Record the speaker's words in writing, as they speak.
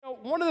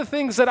one of the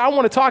things that I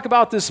want to talk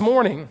about this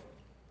morning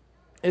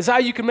is how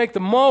you can make the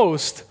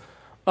most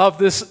of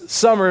this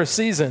summer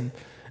season.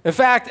 In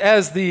fact,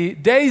 as the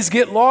days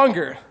get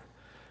longer,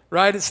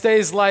 right, it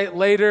stays light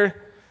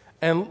later,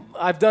 and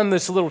I've done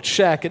this little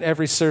check at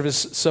every service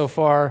so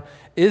far.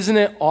 Isn't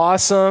it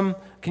awesome?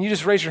 Can you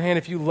just raise your hand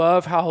if you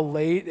love how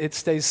late it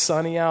stays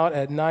sunny out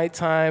at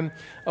nighttime?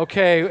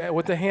 Okay,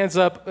 with the hands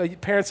up,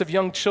 parents of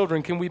young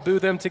children, can we boo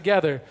them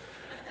together?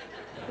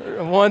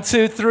 1,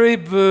 2, 3,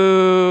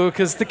 boo.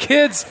 Because the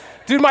kids,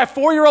 dude, my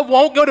 4-year-old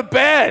won't go to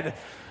bed.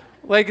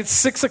 Like, it's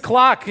 6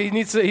 o'clock.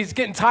 He's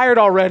getting tired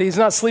already. He's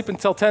not sleeping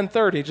until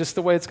 10:30, just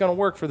the way it's going to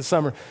work for the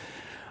summer.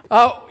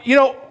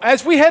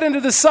 As we head into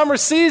the summer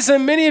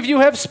season, many of you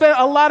have spent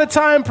a lot of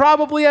time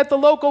probably at the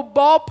local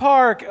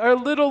ballpark or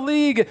Little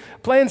League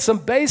playing some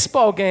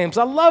baseball games.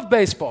 I love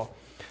baseball.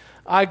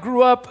 I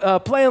grew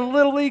up playing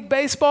Little League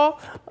baseball.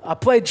 I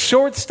played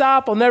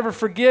shortstop. I'll never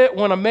forget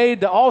when I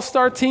made the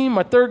All-Star team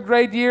my 3rd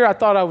grade year. I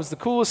thought I was the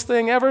coolest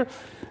thing ever.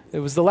 It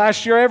was the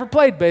last year I ever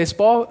played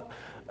baseball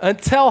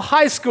until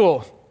high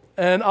school.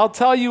 And I'll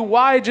tell you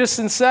why just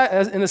in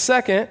a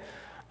second.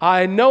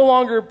 I no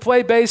longer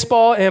play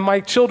baseball, and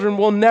my children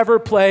will never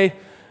play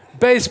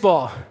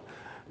baseball.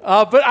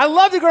 But I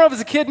loved it growing up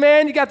as a kid,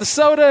 man. You got the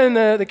soda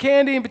and the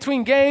candy in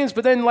between games,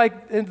 but then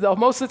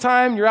most of the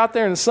time you're out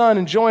there in the sun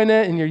enjoying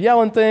it, and you're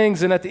yelling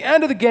things. And at the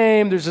end of the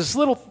game, there's this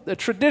little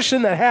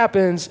tradition that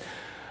happens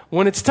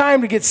when it's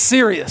time to get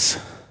serious.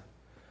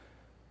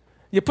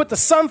 You put the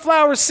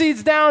sunflower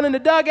seeds down in the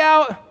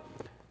dugout.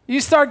 You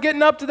start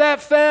getting up to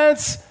that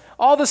fence.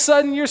 All of a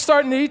sudden, you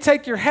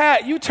take your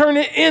hat, you turn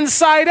it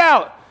inside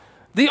out.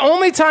 The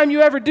only time you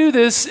ever do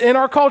this in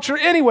our culture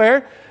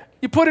anywhere,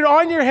 you put it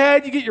on your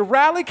head, you get your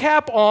rally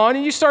cap on,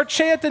 and you start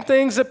chanting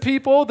things at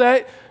people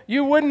that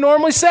you wouldn't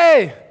normally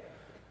say.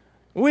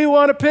 We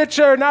want a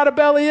pitcher, not a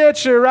belly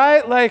itcher,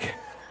 right? Like,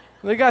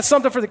 they got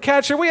something for the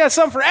catcher. We got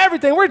something for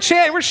everything. We're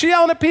chanting, we're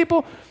yelling at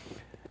people.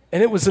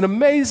 And it was an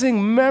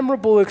amazing,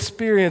 memorable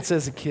experience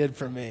as a kid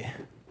for me.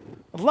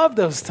 I love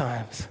those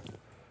times.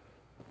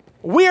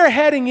 We are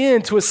heading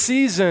into a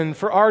season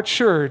for our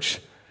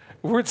church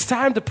where it's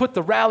time to put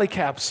the rally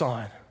caps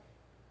on.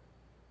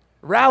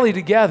 Rally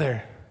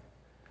together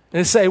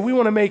and say, we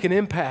want to make an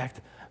impact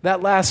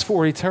that lasts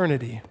for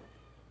eternity.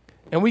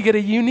 And we get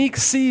a unique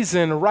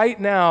season right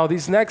now,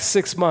 these next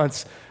 6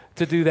 months,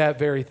 to do that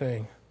very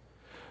thing.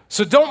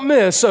 So don't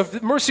miss. So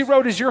if Mercy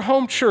Road is your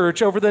home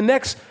church, over the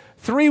next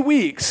 3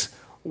 weeks,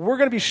 we're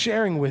going to be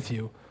sharing with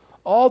you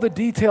all the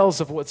details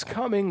of what's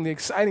coming, the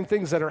exciting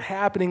things that are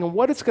happening, and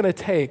what it's going to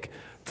take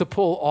to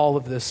pull all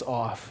of this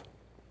off.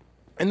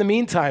 In the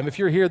meantime, if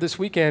you're here this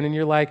weekend and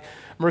you're like,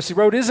 Mercy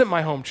Road isn't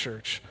my home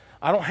church,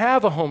 I don't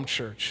have a home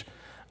church,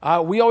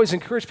 we always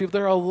encourage people,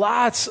 there are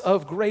lots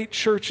of great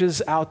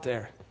churches out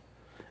there.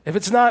 If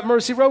it's not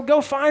Mercy Road,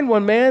 go find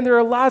one, man. There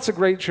are lots of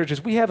great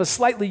churches. We have a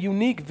slightly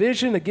unique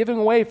vision of giving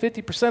away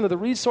 50% of the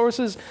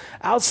resources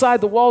outside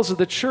the walls of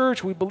the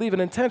church. We believe in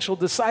intentional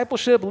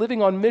discipleship,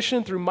 living on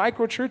mission through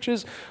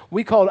micro-churches.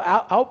 We call it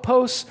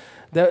outposts.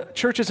 The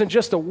church isn't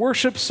just a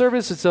worship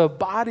service. It's a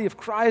body of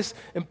Christ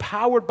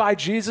empowered by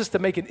Jesus to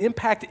make an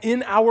impact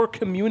in our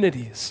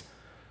communities.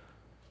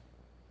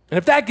 And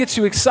if that gets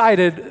you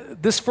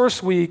excited, this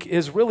first week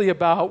is really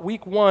about,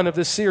 week 1 of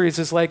this series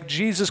is like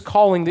Jesus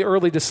calling the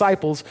early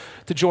disciples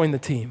to join the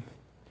team.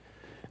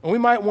 And we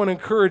might want to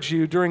encourage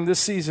you during this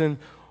season,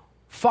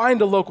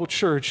 find a local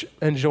church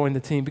and join the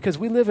team, because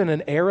we live in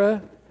an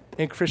era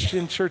in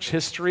Christian church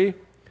history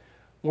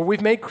where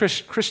we've made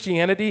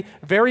Christianity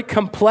very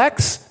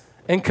complex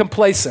and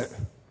complacent.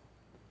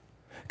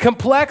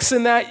 Complex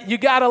in that you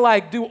got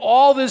to do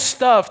all this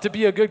stuff to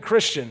be a good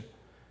Christian.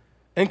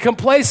 And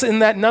complacent in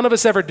that none of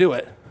us ever do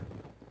it.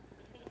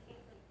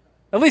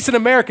 At least in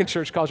American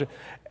church culture.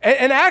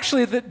 And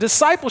actually, the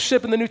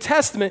discipleship in the New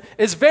Testament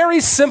is very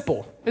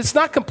simple. It's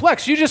not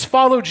complex. You just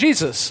follow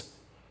Jesus.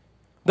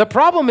 The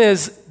problem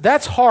is,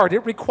 that's hard.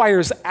 It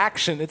requires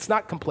action. It's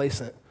not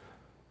complacent.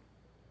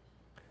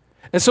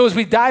 And so as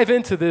we dive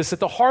into this, at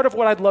the heart of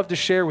what I'd love to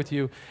share with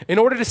you, in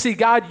order to see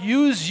God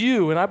use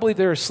you, and I believe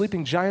there are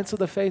sleeping giants of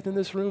the faith in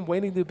this room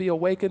waiting to be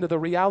awakened to the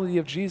reality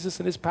of Jesus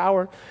and his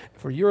power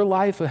for your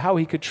life, and how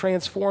he could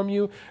transform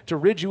you, to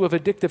rid you of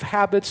addictive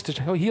habits,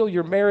 to heal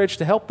your marriage,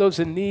 to help those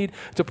in need,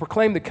 to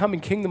proclaim the coming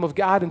kingdom of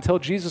God until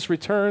Jesus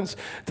returns,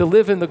 to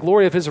live in the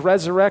glory of his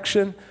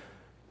resurrection.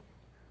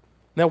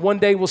 Now one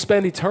day we'll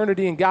spend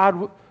eternity in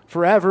God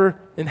forever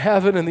in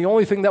heaven, and the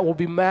only thing that will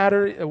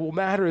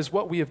matter is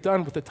what we have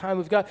done with the time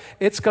of God.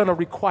 It's going to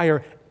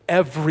require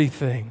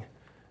everything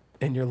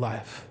in your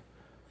life.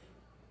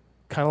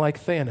 Kind of like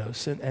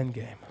Thanos in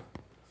Endgame.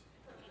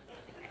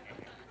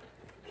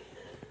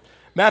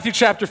 Matthew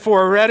chapter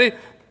 4, ready?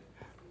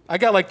 I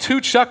got 2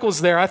 chuckles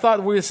there. I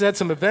thought we had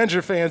some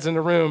Avenger fans in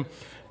the room.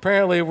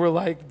 Apparently, we're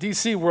like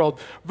DC world.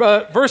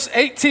 Verse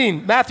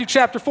 18, Matthew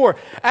chapter 4.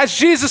 As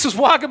Jesus was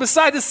walking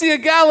beside the Sea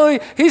of Galilee,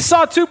 he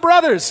saw 2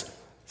 brothers.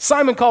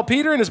 Simon called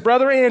Peter and his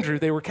brother Andrew.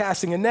 They were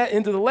casting a net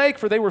into the lake,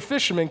 for they were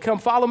fishermen. Come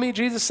follow me,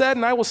 Jesus said,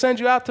 and I will send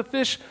you out to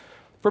fish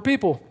for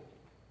people.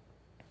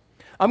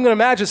 I'm going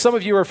to imagine some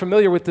of you are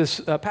familiar with this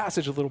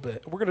passage a little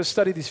bit. We're going to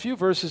study these few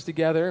verses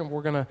together, and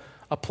we're going to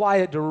apply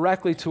it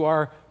directly to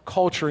our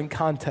culture and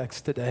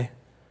context today.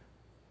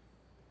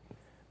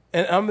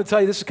 And I'm going to tell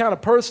you, this is kind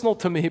of personal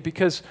to me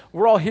because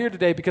we're all here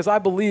today because I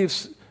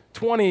believe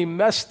 20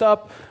 messed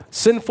up,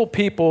 sinful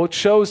people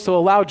chose to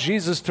allow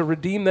Jesus to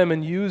redeem them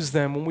and use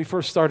them when we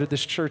first started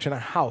this church in a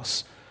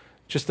house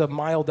just a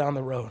mile down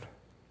the road.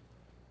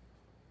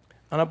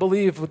 And I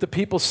believe with the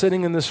people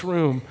sitting in this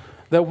room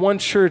that one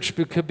church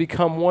could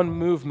become one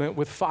movement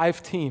with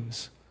 5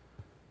 teams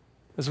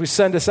as we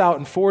send us out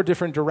in 4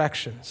 different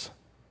directions.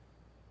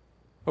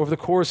 Over the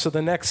course of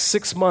the next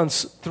 6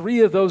 months, 3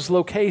 of those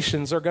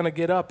locations are going to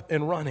get up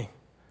and running.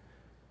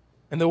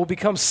 And they will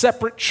become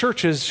separate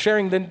churches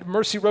sharing the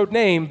Mercy Road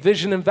name,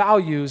 vision, and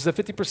values, the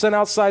 50%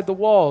 outside the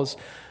walls.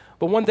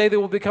 But one day they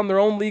will become their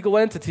own legal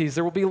entities.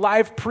 There will be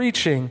live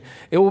preaching.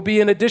 It will be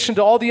in addition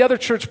to all the other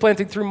church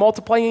planting through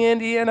Multiplying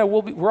Indiana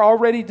we're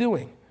already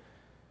doing.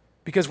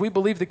 Because we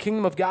believe the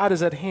kingdom of God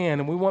is at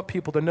hand and we want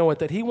people to know it,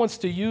 that he wants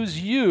to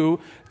use you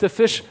to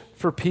fish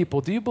for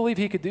people. Do you believe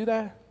he could do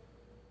that?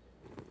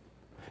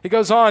 He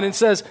goes on and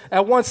says,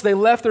 at once they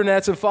left their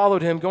nets and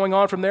followed him. Going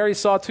on from there, he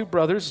saw 2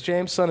 brothers,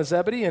 James, son of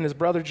Zebedee, and his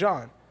brother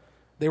John.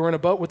 They were in a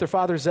boat with their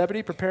father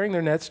Zebedee, preparing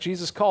their nets.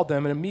 Jesus called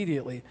them, and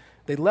immediately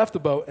they left the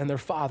boat and their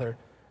father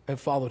and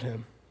followed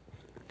him.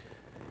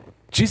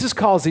 Jesus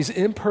calls these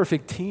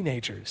imperfect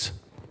teenagers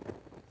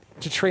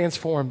to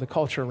transform the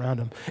culture around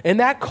them. In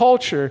that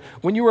culture,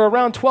 when you were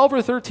around 12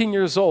 or 13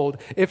 years old,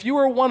 if you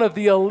were one of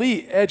the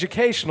elite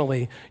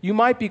educationally, you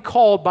might be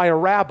called by a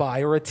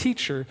rabbi or a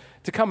teacher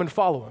to come and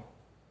follow him.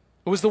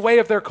 It was the way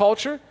of their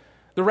culture.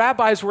 The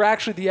rabbis were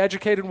actually the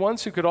educated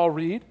ones who could all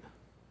read.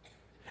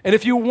 And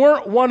if you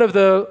weren't one of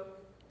the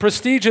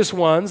prestigious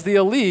ones, the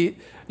elite,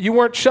 you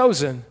weren't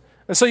chosen.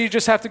 And so you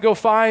just have to go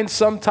find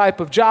some type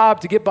of job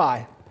to get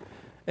by.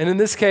 And in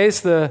this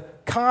case, the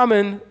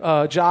common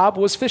job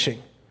was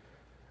fishing.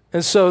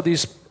 And so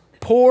these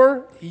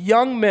poor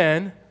young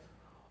men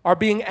are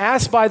being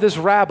asked by this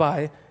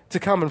rabbi to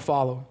come and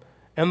follow.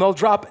 And they'll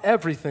drop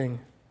everything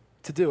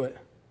to do it.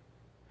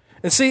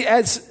 And see,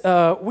 as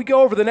we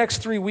go over the next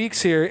 3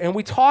 weeks here and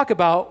we talk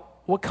about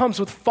what comes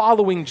with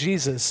following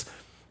Jesus,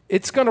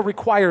 it's going to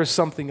require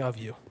something of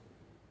you.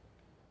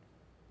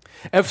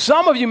 And for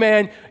some of you,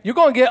 man, you're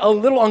going to get a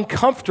little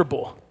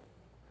uncomfortable,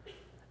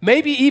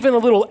 maybe even a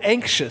little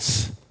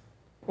anxious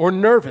or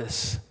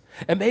nervous.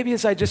 And maybe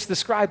as I just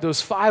described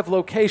those 5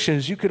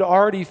 locations, you could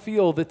already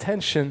feel the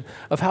tension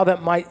of how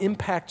that might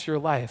impact your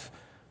life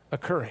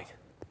occurring.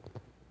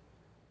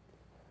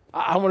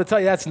 I want to tell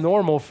you that's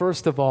normal,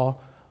 first of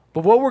all.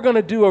 But what we're going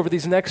to do over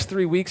these next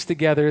 3 weeks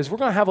together is we're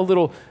going to have a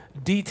little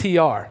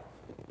DTR.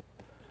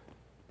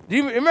 Do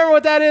you remember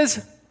what that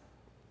is?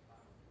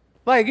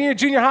 Like in your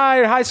junior high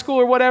or high school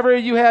or whatever,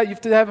 you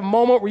have to have a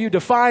moment where you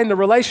define the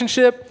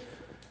relationship.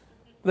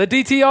 The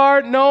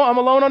DTR, no, I'm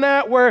alone on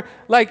that, where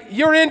like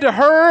you're into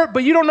her,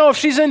 but you don't know if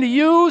she's into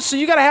you, so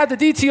you got to have the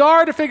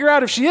DTR to figure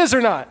out if she is or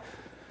not.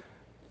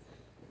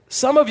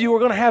 Some of you are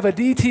going to have a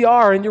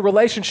DTR in your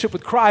relationship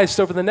with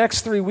Christ over the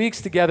next 3 weeks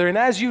together, and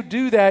as you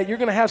do that, you're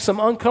going to have some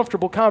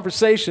uncomfortable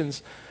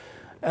conversations,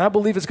 and I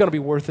believe it's going to be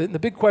worth it. And the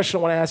big question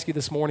I want to ask you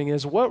this morning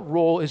is, what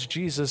role is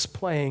Jesus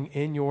playing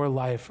in your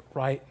life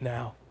right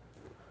now?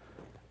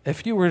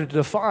 If you were to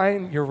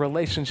define your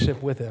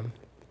relationship with him,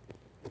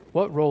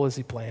 what role is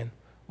he playing?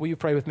 Will you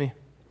pray with me?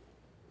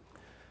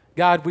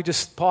 God, we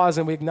just pause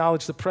and we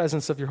acknowledge the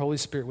presence of your Holy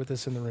Spirit with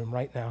us in the room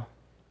right now.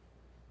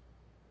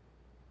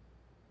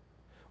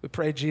 We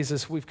pray,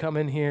 Jesus, we've come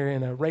in here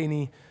in a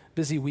rainy,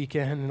 busy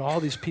weekend, and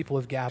all these people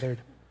have gathered.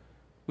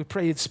 We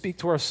pray you'd speak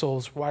to our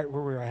souls right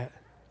where we're at.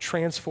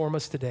 Transform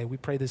us today. We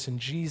pray this in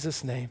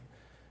Jesus' name.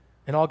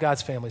 And all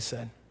God's family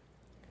said,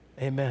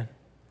 amen.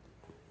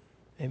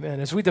 Amen.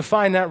 As we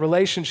define that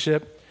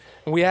relationship,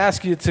 and we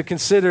ask you to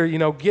consider,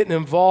 getting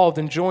involved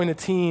and join a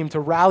team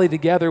to rally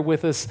together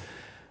with us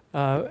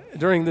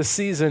during this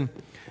season,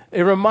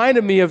 it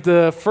reminded me of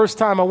the first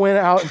time I went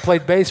out and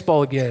played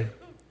baseball again.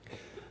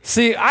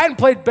 See, I hadn't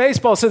played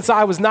baseball since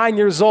I was 9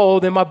 years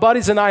old, and my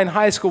buddies and I in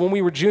high school, when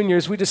we were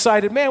juniors, we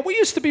decided, man, we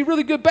used to be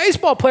really good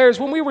baseball players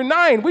when we were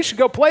 9. We should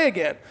go play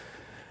again.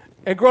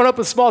 And growing up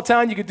in a small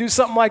town, you could do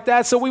something like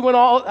that. So we went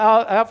all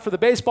out for the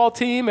baseball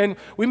team, and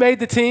we made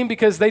the team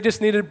because they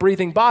just needed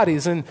breathing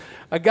bodies. And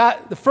I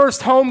got the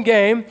first home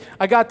game.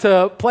 I got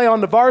to play on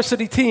the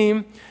varsity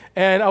team,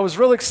 and I was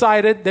real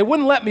excited. They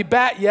wouldn't let me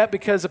bat yet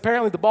because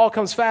apparently the ball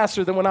comes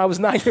faster than when I was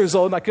 9 years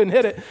old and I couldn't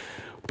hit it.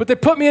 But they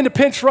put me into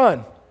pinch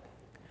run.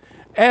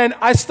 And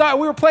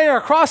we were playing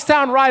our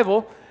crosstown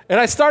rival,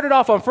 and I started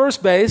off on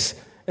first base,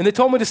 and they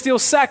told me to steal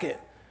second.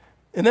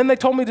 And then they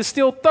told me to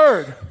steal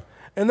third.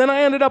 And then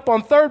I ended up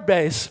on third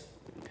base.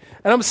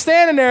 And I'm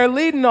standing there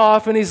leading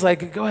off, and he's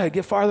like, go ahead,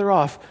 get farther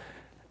off.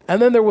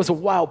 And then there was a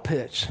wild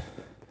pitch.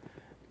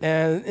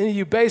 And any of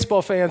you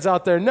baseball fans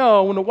out there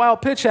know when a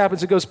wild pitch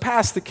happens, it goes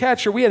past the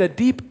catcher. We had a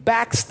deep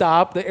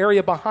backstop, the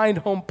area behind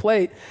home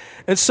plate.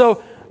 And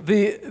so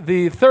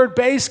the third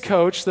base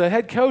coach, the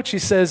head coach, he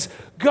says,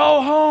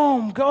 go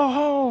home, go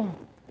home.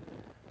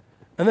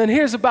 And then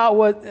here's about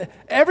what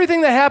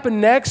everything that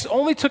happened next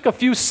only took a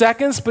few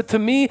seconds, but to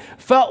me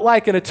felt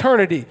like an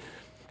eternity.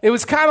 It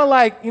was kind of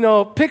like,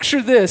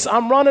 picture this.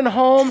 I'm running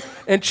home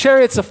and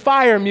Chariots of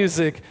Fire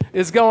music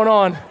is going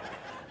on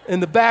in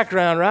the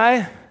background,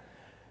 right?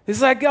 It's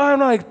like, I'm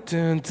like,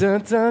 dun,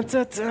 dun, dun,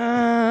 dun,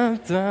 dun,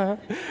 dun.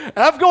 And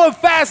I'm going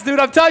fast, dude.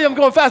 I'm telling you I'm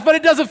going fast, but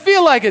it doesn't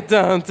feel like it.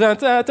 Dun, dun,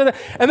 dun, dun.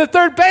 And the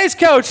third base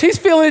coach, he's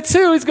feeling it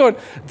too. He's going,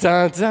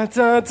 dun, dun,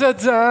 dun, dun,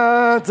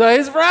 dun, dun.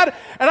 He's right.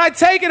 And I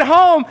take it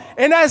home,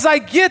 and as I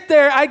get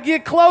there, I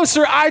get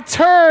closer, I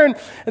turn,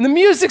 and the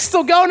music's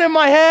still going in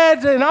my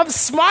head, and I'm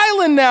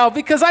smiling now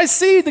because I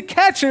see the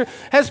catcher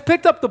has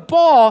picked up the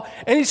ball,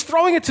 and he's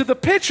throwing it to the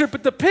pitcher,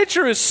 but the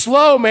pitcher is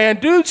slow, man.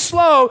 Dude's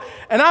slow,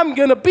 and I'm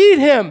going to beat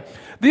him.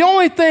 The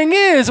only thing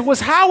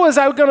was how was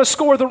I going to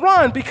score the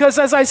run? Because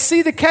as I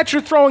see the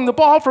catcher throwing the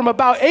ball from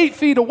about 8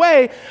 feet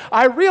away,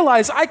 I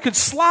realized I could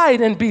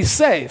slide and be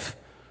safe.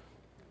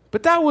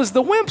 But that was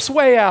the wimp's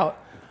way out.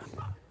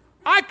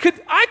 I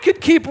could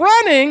keep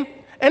running,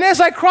 and as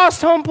I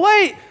crossed home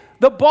plate,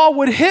 the ball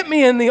would hit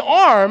me in the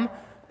arm,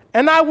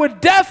 and I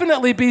would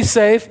definitely be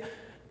safe,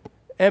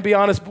 and be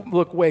honest,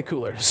 look way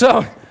cooler.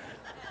 So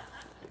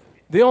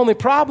the only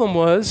problem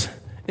was,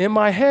 in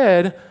my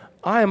head,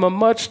 I am a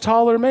much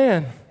taller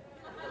man.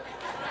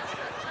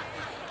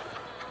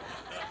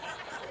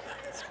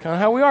 That's kind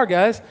of how we are,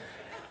 guys.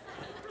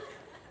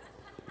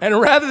 And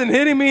rather than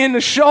hitting me in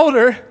the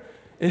shoulder,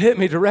 it hit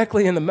me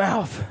directly in the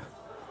mouth.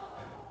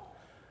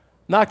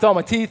 Knocked all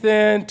my teeth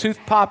in, tooth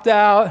popped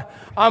out.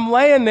 I'm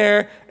laying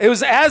there. It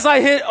was as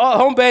I hit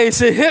home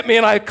base, it hit me,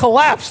 and I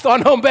collapsed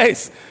on home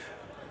base.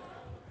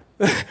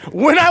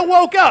 When I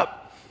woke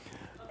up,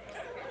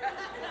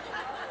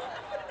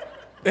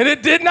 and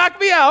it did knock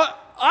me out,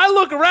 I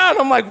look around,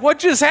 I'm like, what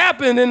just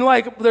happened? And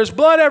there's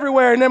blood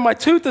everywhere, and then my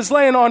tooth is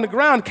laying on the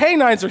ground.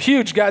 Canines are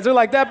huge, guys. They're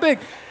like that big.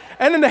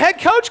 And then the head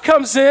coach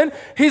comes in.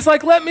 He's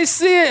like, let me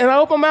see it. And I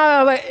open my mouth,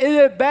 I'm like, is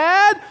it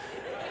bad?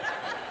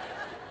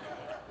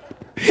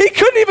 He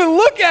couldn't even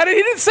look at it.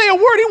 He didn't say a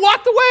word. He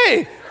walked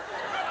away.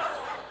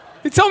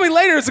 He told me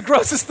later it's the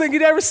grossest thing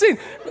he'd ever seen.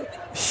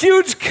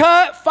 Huge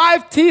cut,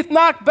 5 teeth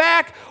knocked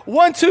back,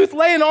 1 tooth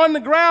laying on the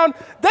ground.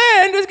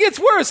 Then it gets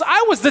worse.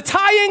 I was the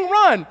tying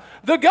run.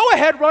 The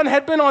go-ahead run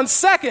had been on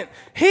second.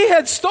 He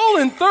had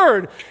stolen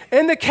third.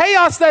 In the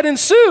chaos that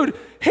ensued,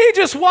 he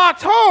just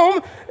walked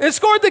home and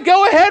scored the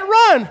go-ahead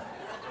run.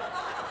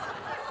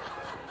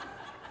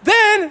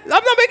 Then, I'm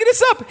not making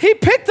this up, he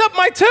picked up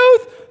my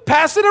tooth,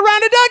 passed it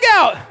around the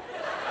dugout.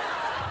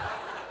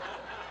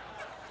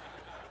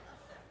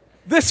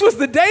 This was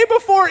the day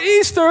before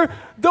Easter,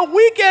 the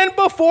weekend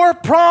before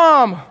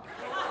prom.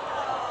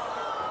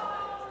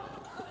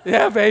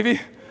 Yeah,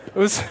 baby. It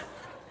was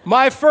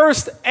my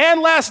first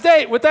and last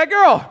date with that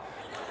girl.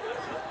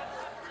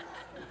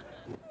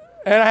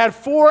 And I had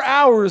 4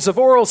 hours of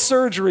oral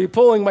surgery,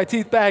 pulling my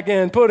teeth back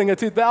in, putting a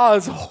tooth back. Oh, it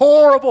was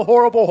horrible,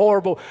 horrible,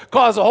 horrible.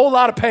 Caused a whole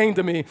lot of pain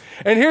to me.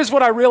 And here's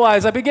what I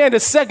realized. I began to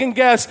second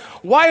guess,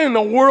 why in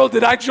the world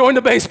did I join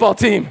the baseball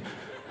team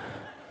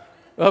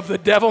of the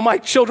devil? My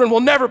children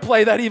will never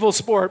play that evil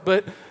sport.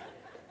 But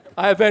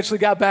I eventually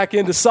got back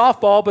into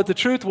softball. But the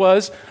truth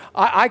was,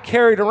 I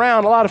carried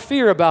around a lot of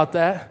fear about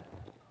that.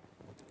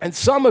 And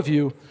some of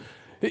you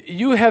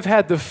have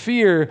had the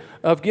fear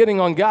of getting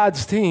on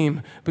God's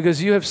team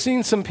because you have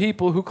seen some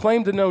people who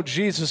claim to know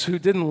Jesus who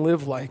didn't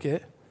live like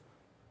it.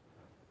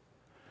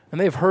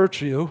 And they've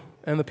hurt you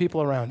and the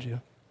people around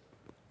you.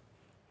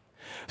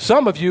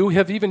 Some of you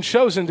have even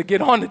chosen to get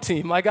on the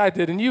team like I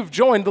did, and you've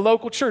joined the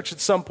local church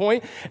at some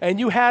point, and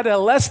you had a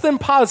less than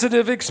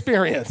positive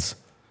experience.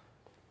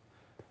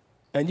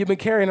 And you've been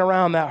carrying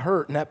around that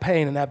hurt and that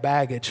pain and that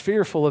baggage,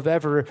 fearful of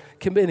ever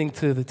committing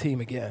to the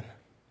team again.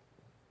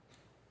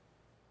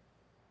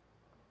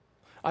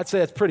 I'd say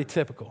that's pretty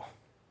typical.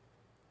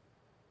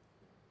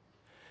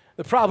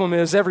 The problem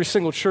is every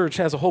single church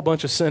has a whole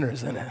bunch of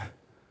sinners in it.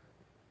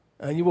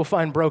 And you will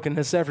find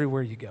brokenness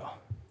everywhere you go.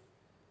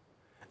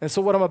 And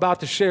so what I'm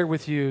about to share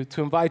with you,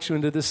 to invite you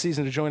into this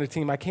season to join a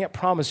team, I can't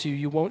promise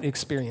you won't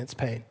experience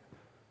pain.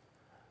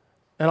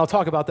 And I'll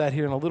talk about that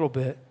here in a little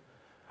bit.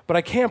 But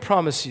I can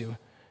promise you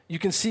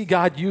can see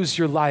God use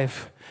your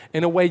life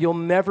in a way you'll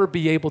never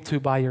be able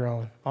to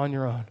on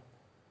your own.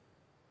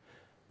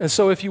 And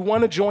so if you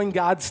want to join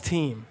God's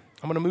team,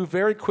 I'm going to move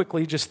very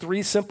quickly, just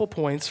 3 simple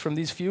points from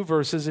these few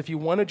verses. If you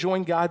want to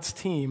join God's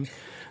team,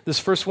 this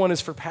first one is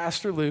for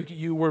Pastor Luke.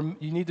 You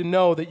need to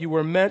know that you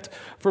were meant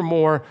for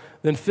more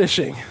than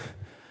fishing.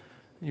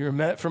 You were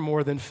meant for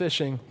more than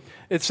fishing.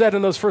 It said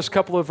in those first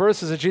couple of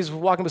verses that Jesus was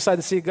walking beside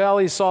the Sea of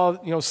Galilee. He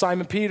saw,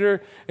 Simon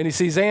Peter, and he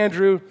sees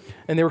Andrew,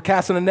 and they were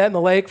casting a net in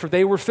the lake, for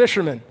they were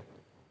fishermen.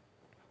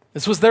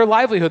 This was their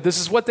livelihood.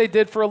 This is what they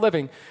did for a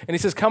living. And he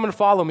says, come and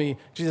follow me,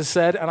 Jesus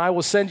said, and I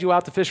will send you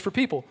out to fish for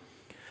people.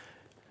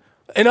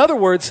 In other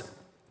words,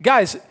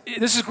 guys,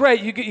 this is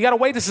great. You got a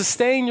way to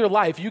sustain your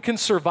life. You can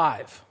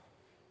survive.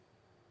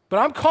 But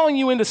I'm calling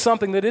you into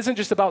something that isn't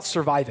just about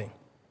surviving.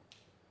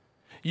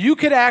 You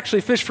could actually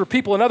fish for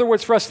people. In other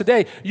words, for us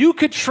today, you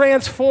could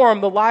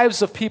transform the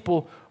lives of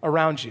people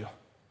around you.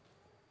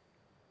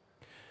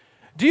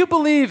 Do you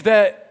believe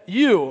that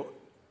you,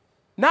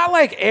 not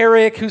like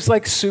Eric, who's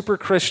like super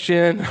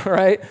Christian,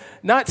 right?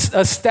 Not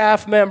a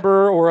staff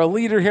member or a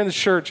leader here in the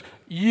church,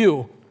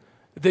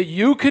 that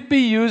you could be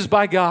used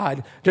by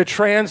God to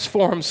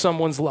transform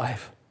someone's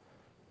life?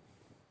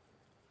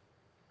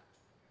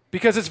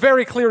 Because it's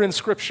very clear in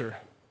Scripture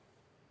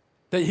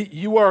that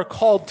you are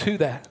called to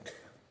that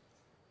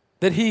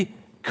He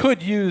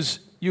could use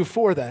you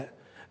for that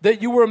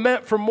you were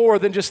meant for more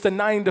than just a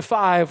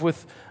 9-to-5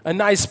 with a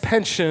nice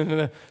pension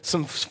and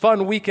some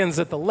fun weekends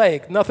at the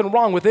lake. Nothing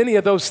wrong with any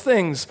of those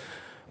things,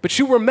 but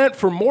you were meant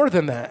for more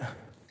than that.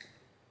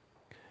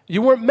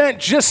 You weren't meant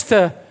just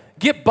to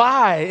get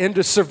by and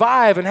to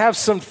survive and have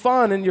some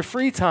fun in your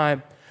free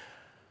time.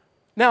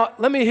 Now,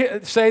 let me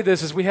say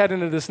this as we head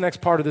into this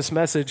next part of this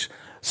message.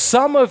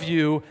 Some of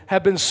you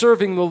have been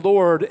serving the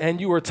Lord and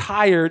you are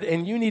tired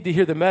and you need to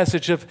hear the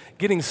message of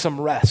getting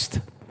some rest.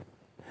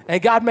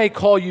 And God may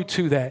call you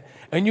to that.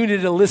 And you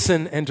need to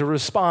listen and to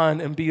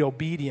respond and be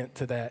obedient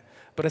to that.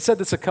 But I said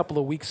this a couple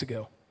of weeks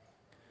ago.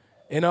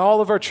 In all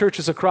of our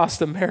churches across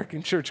the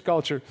American church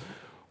culture,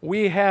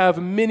 we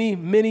have many,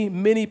 many,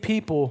 many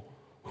people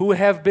who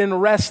have been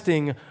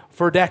resting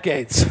for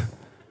decades.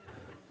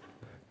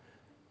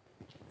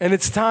 And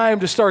it's time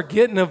to start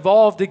getting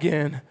involved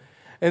again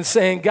and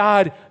saying,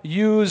 God,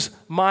 use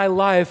my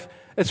life.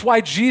 It's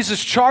why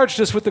Jesus charged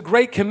us with the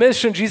Great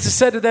Commission. Jesus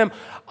said to them,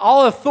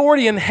 all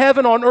authority in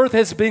heaven and on earth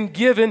has been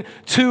given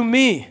to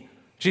me.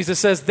 Jesus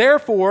says,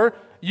 therefore,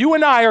 you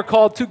and I are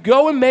called to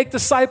go and make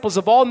disciples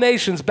of all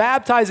nations,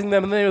 baptizing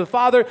them in the name of the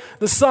Father,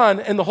 the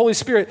Son, and the Holy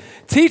Spirit,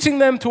 teaching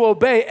them to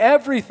obey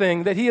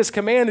everything that He has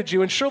commanded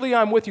you, and surely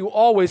I'm with you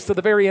always to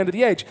the very end of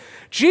the age.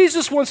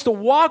 Jesus wants to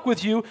walk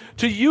with you,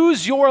 to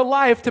use your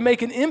life to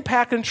make an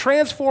impact and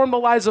transform the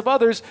lives of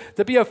others,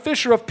 to be a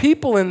fisher of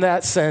people in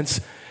that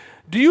sense.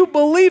 Do you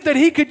believe that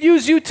He could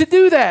use you to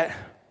do that?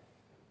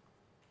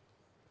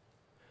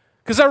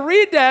 Because I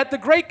read that, the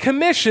Great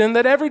Commission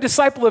that every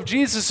disciple of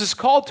Jesus is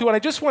called to, and I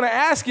just want to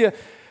ask you,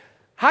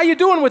 how you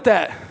doing with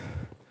that?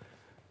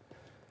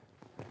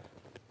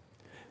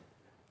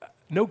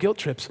 No guilt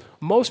trips.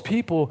 Most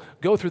people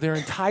go through their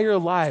entire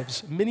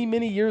lives, many,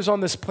 many years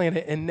on this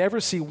planet, and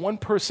never see one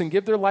person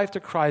give their life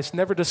to Christ,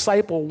 never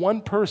disciple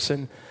one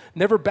person,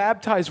 never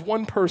baptize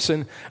one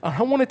person.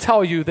 I want to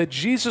tell you that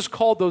Jesus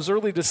called those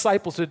early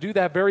disciples to do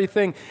that very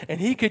thing,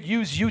 and He could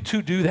use you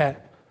to do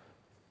that.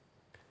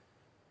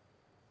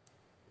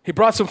 He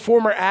brought some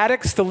former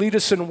addicts to lead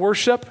us in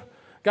worship.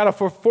 Got a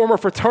former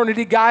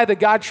fraternity guy that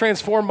God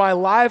transformed my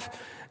life,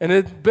 and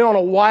it's been on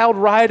a wild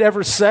ride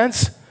ever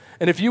since.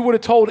 And if you would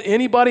have told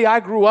anybody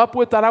I grew up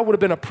with that I would have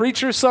been a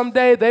preacher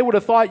someday, they would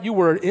have thought you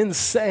were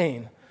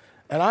insane.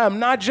 And I am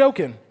not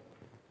joking.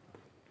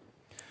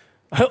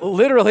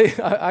 Literally,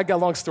 I got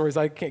long stories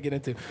I can't get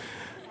into.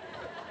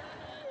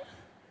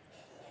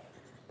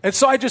 And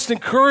so I just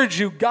encourage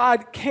you,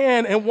 God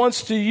can and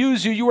wants to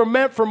use you. You were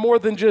meant for more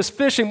than just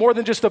fishing, more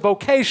than just a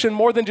vocation,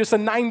 more than just a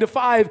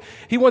 9-to-5.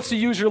 He wants to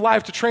use your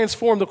life to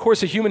transform the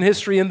course of human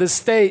history in this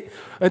state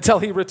until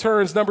He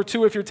returns. Number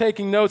 2, if you're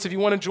taking notes, if you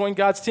want to join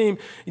God's team,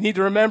 you need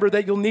to remember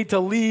that you'll need to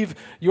leave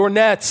your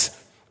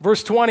nets.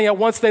 Verse 20, at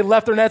once they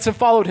left their nets and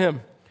followed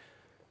Him.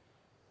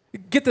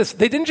 Get this,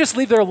 they didn't just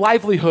leave their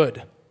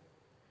livelihood.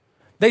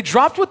 They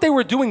dropped what they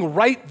were doing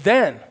right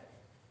then.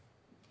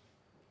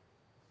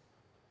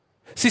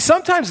 See,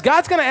 sometimes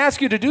God's going to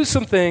ask you to do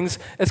some things.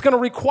 It's going to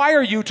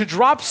require you to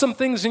drop some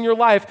things in your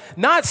life,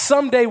 not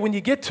someday when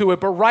you get to it,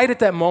 but right at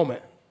that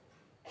moment.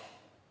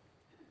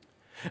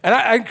 And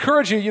I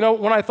encourage you,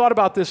 when I thought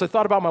about this, I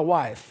thought about my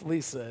wife,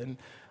 Lisa, and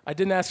I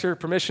didn't ask her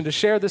permission to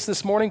share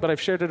this morning, but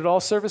I've shared it at all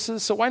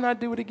services, so why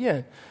not do it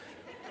again?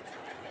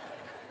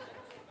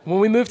 When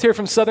we moved here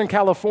from Southern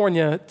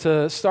California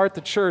to start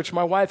the church,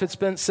 my wife had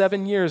spent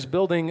 7 years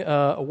building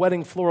a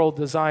wedding floral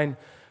design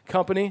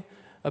company,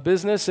 a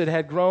business. It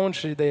had grown.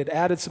 They had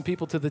added some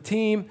people to the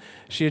team.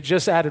 She had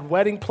just added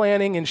wedding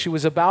planning, and she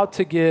was about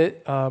to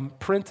get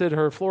printed.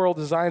 Her floral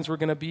designs were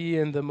going to be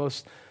in the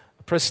most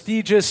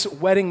prestigious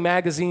wedding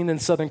magazine in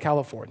Southern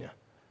California.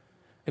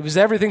 It was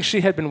everything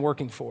she had been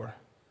working for.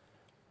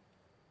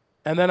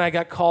 And then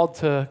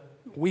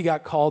we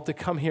got called to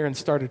come here and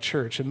start a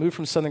church and move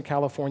from Southern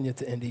California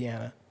to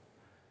Indiana.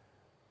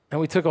 And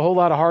we took a whole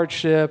lot of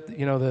hardship,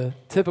 the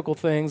typical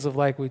things of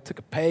we took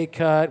a pay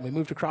cut, and we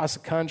moved across the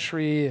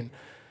country and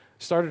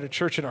started a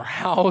church in our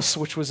house,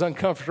 which was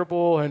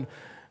uncomfortable. And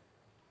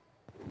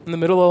in the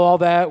middle of all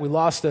that, we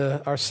lost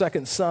our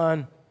second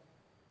son.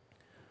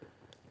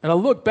 And I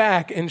look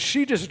back, and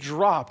she just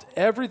dropped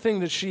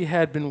everything that she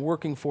had been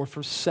working for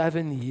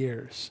 7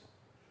 years.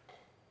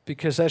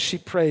 Because as she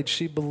prayed,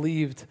 she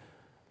believed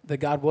that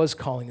God was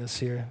calling us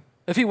here.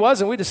 If He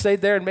wasn't, we'd have stayed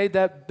there and made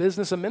that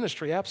business a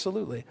ministry,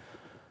 absolutely.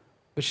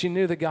 But she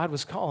knew that God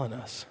was calling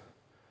us.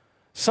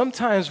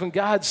 Sometimes when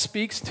God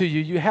speaks to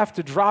you, you have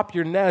to drop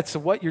your nets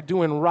of what you're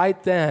doing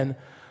right then.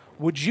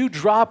 Would you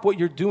drop what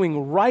you're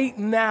doing right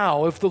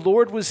now if the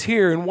Lord was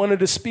here and wanted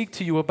to speak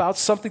to you about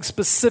something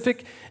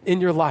specific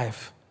in your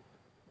life?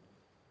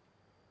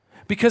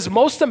 Because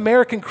most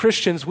American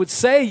Christians would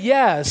say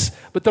yes,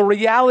 but the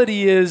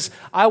reality is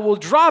I will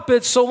drop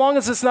it so long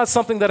as it's not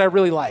something that I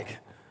really like.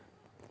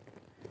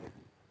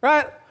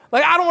 Right?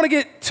 Like, I don't want to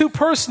get too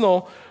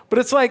personal, but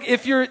it's like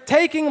if you're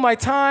taking my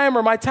time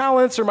or my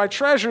talents or my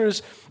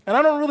treasures and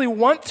I don't really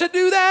want to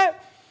do that,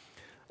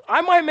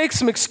 I might make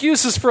some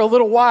excuses for a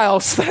little while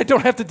so that I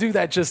don't have to do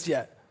that just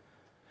yet.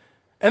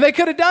 And they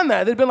could have done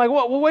that. They'd been like,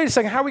 well, wait a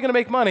second, how are we going to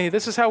make money?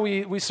 This is how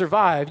we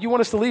survive. You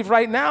want us to leave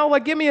right now?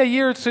 Like, give me a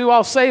year or two,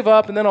 I'll save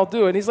up, and then I'll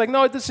do it. And he's like,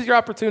 no, this is your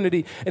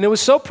opportunity. And it was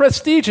so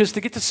prestigious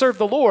to get to serve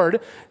the Lord,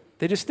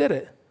 they just did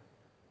it.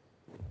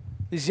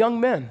 These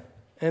young men,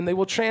 and they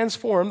will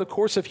transform the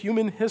course of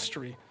human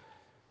history.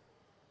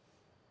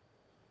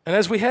 And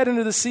as we head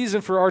into the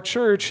season for our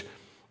church,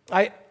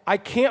 I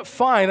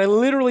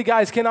literally,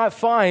 guys, cannot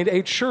find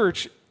a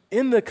church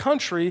in the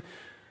country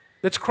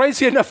that's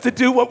crazy enough to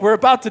do what we're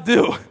about to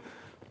do.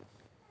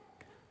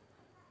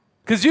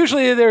 Because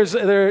usually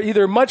they're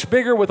either much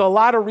bigger with a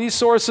lot of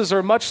resources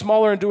or much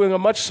smaller and doing a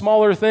much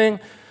smaller thing.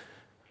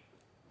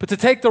 But to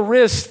take the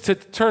risk to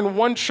turn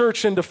one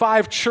church into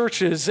 5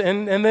 churches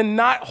and then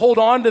not hold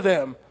on to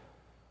them,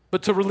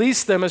 but to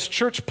release them as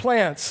church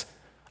plants,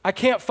 I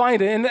can't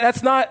find it. And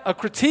that's not a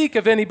critique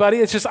of anybody.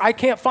 It's just I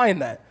can't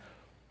find that.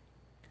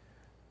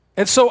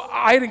 And so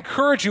I'd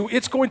encourage you,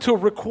 it's going to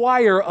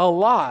require a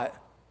lot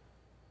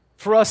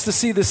for us to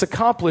see this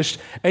accomplished.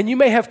 And you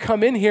may have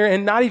come in here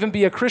and not even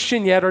be a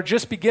Christian yet or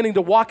just beginning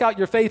to walk out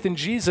your faith in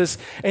Jesus,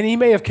 and he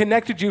may have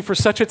connected you for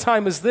such a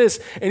time as this,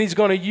 and he's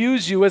going to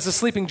use you as a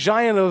sleeping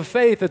giant of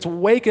faith that's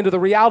awakened to the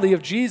reality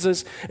of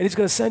Jesus, and he's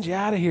going to send you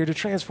out of here to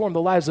transform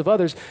the lives of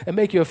others and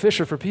make you a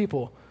fisher for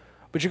people.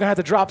 But you're going to have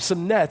to drop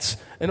some nets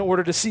in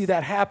order to see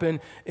that happen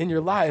in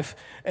your life.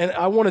 And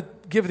I want to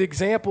give the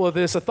example of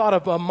this. I thought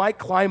of Mike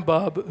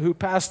Kleinbub, who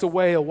passed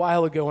away a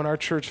while ago in our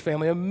church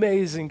family.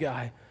 Amazing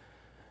guy.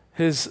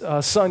 His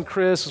son,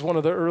 Chris, was one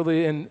of the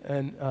early,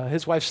 and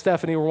his wife,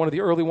 Stephanie, were one of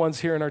the early ones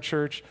here in our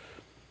church.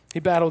 He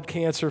battled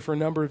cancer for a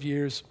number of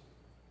years.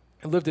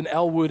 He lived in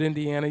Elwood,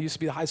 Indiana. He used to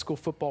be the high school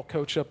football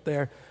coach up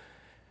there.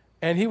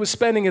 And he was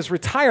spending his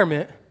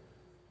retirement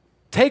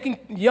taking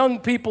young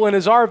people in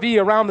his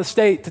RV around the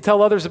state to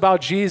tell others about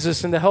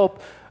Jesus and to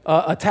help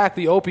attack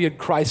the opioid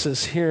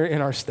crisis here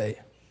in our state.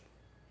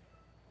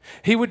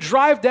 He would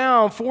drive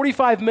down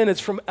 45 minutes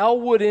from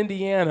Elwood,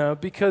 Indiana,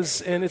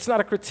 because, and it's not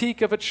a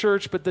critique of a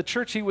church, but the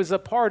church he was a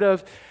part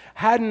of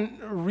hadn't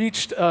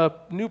reached a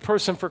new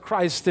person for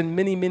Christ in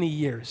many, many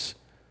years.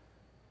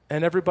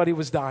 And everybody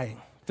was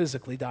dying,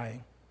 physically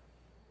dying.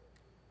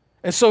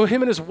 And so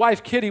him and his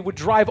wife, Kitty, would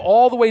drive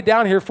all the way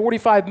down here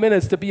 45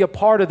 minutes to be a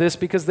part of this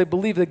because they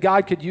believed that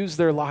God could use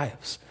their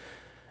lives.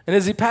 And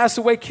as he passed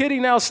away, Kitty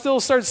now still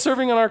starts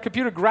serving on our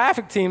computer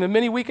graphic team, and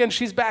many weekends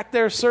she's back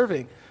there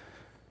serving.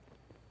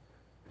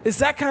 It's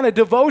that kind of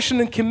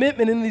devotion and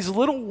commitment in these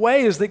little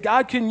ways that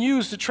God can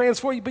use to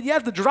transform you, but you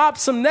have to drop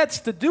some nets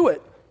to do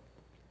it.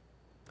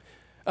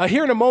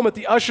 Here in a moment,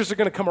 the ushers are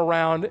going to come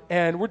around,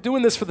 and we're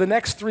doing this for the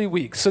next 3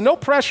 weeks. So no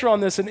pressure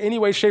on this in any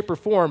way, shape, or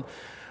form.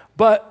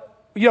 But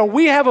you know,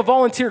 we have a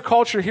volunteer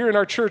culture here in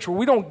our church where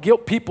we don't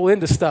guilt people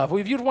into stuff.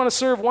 If you'd want to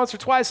serve once or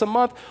twice a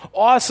month,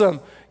 awesome.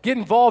 Get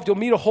involved. You'll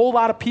meet a whole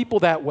lot of people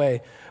that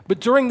way. But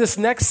during this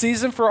next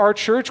season for our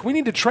church, we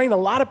need to train a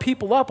lot of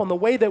people up on the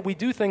way that we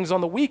do things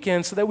on the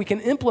weekends so that we can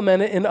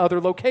implement it in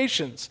other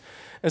locations.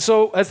 And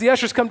so as the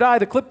ushers come by,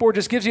 the clipboard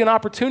just gives you an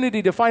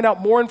opportunity to find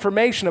out more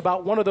information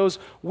about one of those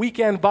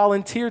weekend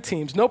volunteer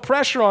teams. No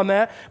pressure on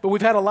that, but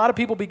we've had a lot of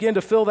people begin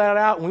to fill that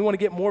out, and we want to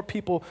get more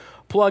people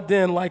plugged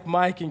in like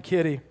Mike and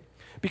Kitty.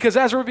 Because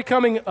as we're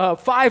becoming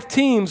 5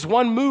 teams,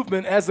 one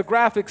movement, as the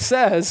graphic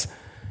says,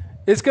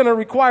 it's going to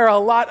require a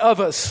lot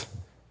of us.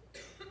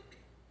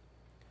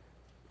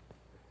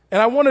 And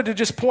I wanted to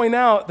just point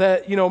out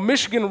that, you know,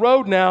 Michigan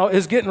Road now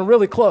is getting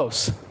really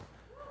close.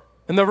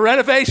 And the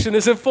renovation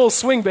is in full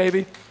swing,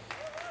 baby.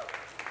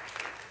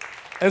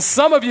 And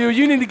some of you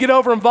need to get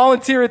over and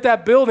volunteer at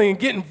that building and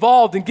get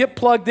involved and get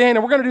plugged in.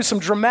 And we're going to do some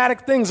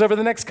dramatic things over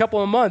the next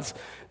couple of months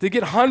to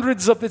get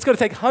it's going to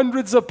take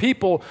hundreds of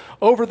people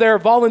over there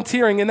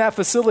volunteering in that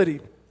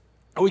facility.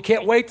 And we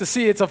can't wait to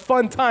see. It's a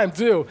fun time,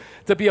 too,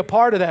 to be a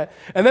part of that.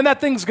 And then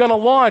that thing's going to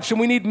launch, and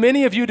we need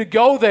many of you to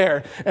go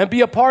there and be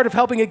a part of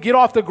helping it get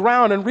off the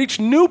ground and reach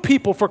new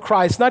people for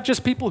Christ, not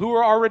just people who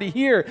are already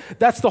here.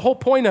 That's the whole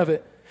point of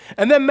it.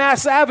 And then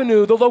Mass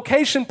Avenue, the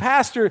location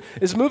pastor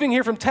is moving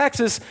here from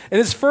Texas, and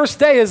his first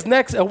day is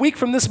a week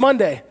from this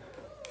Monday.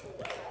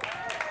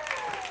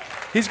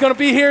 He's going to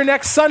be here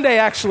next Sunday,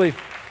 actually.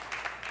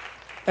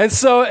 And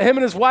so him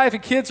and his wife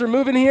and kids are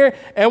moving here,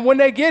 and when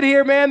they get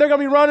here, man, they're going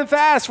to be running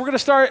fast. We're going to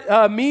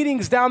start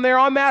meetings down there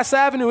on Mass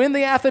Avenue, in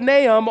the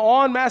Athenaeum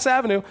on Mass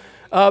Avenue,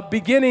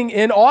 beginning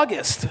in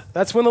August.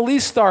 That's when the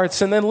lease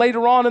starts. And then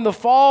later on in the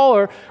fall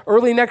or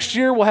early next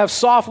year, we'll have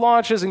soft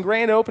launches and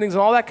grand openings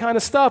and all that kind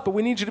of stuff. But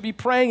we need you to be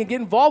praying and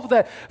get involved with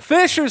that.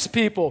 Fishers,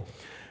 people.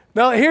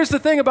 Now, here's the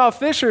thing about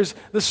Fishers.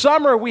 The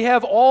summer, we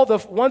have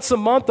once a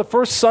month, the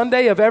first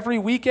Sunday of every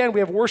weekend, we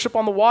have worship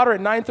on the water at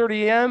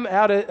 9:30 a.m.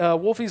 out at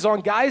Wolfie's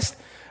on Geist.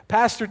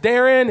 Pastor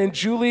Darren and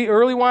Julie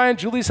Earlywine.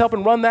 Julie's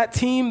helping run that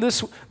team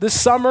this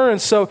summer, and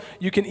so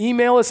you can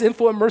email us,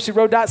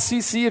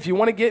 info@mercyroad.cc, if you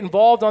want to get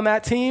involved on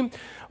that team.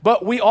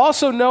 But we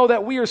also know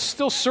that we are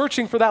still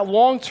searching for that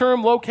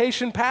long-term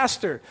location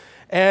pastor.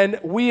 And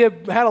we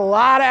have had a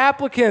lot of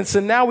applicants,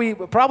 and now we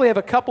probably have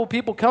a couple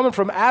people coming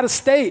from out of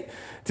state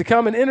to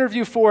come and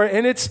interview for it,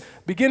 and it's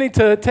beginning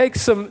to take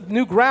some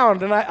new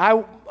ground. And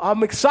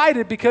I'm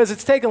excited because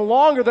it's taken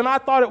longer than I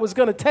thought it was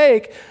going to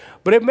take,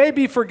 but it may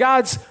be for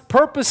God's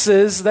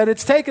purposes that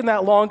it's taken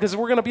that long, because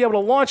we're going to be able to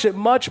launch it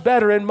much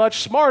better and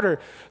much smarter.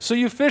 So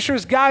you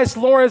Fishers, Geist,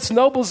 Lawrence,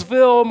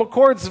 Noblesville,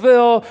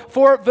 McCordsville,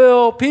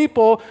 Fortville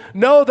people,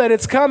 know that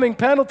it's coming.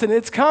 Pendleton,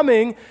 it's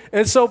coming.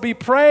 And so be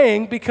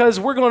praying,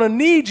 because we're going to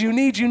need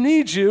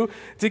you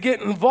to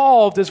get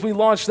involved as we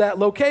launch that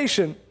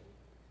location.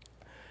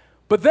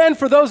 But then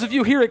for those of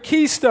you here at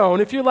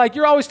Keystone, if you're like,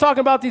 you're always talking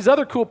about these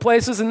other cool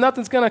places and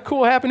nothing's going to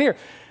cool happen here.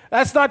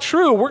 That's not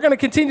true. We're going to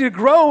continue to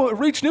grow,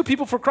 reach new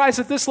people for Christ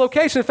at this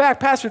location. In fact,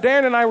 Pastor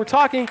Darren and I were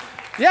talking.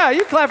 Yeah,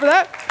 you clap for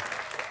that.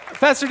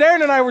 Pastor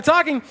Darren and I were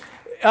talking.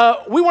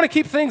 We want to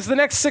keep things the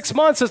next 6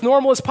 months as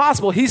normal as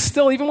possible. He's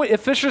still, even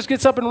if Fishers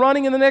gets up and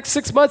running in the next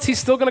 6 months, he's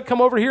still going to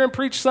come over here and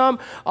preach some.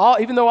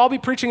 Even though I'll be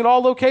preaching at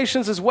all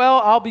locations as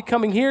well, I'll be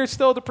coming here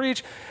still to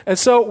preach. And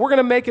so we're going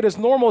to make it as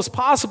normal as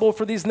possible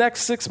for these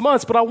next 6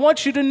 months. But I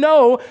want you to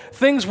know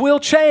things will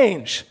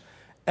change,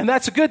 and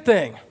that's a good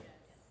thing.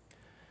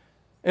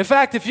 In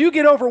fact, if you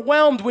get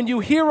overwhelmed when you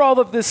hear all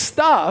of this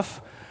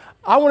stuff,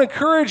 I want to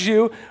encourage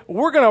you,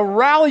 we're going to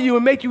rally you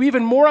and make you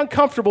even more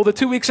uncomfortable the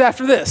 2 weeks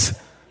after this.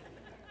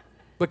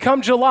 But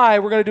come July,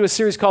 we're going to do a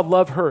series called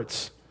Love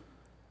Hurts.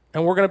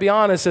 And we're going to be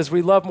honest, as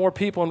we love more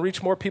people and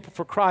reach more people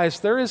for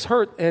Christ, there is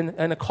hurt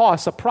and a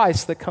cost, a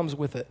price that comes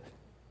with it.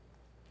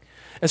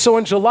 And so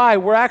in July,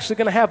 we're actually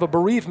going to have a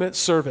bereavement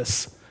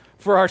service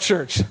for our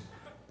church,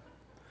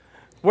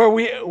 where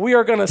we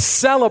are going to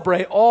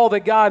celebrate all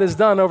that God has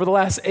done over the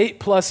last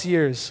 8+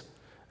 years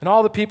and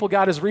all the people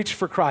God has reached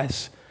for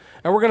Christ.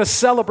 And we're going to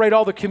celebrate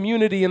all the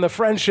community and the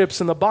friendships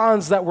and the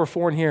bonds that were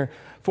formed here.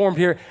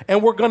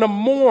 And we're going to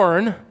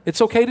mourn, it's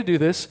okay to do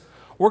this,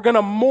 we're going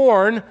to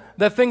mourn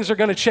that things are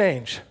going to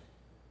change.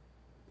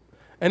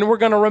 And we're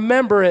going to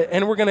remember it,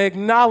 and we're going to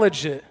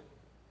acknowledge it.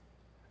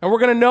 And we're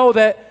going to know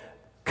that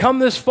come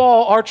this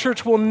fall, our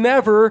church will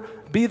never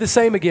be the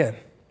same again.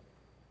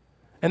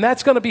 And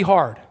that's going to be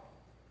hard.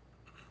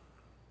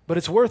 But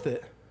it's worth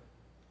it.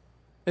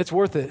 It's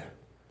worth it.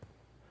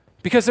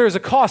 Because there is a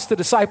cost to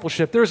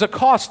discipleship. There is a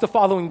cost to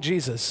following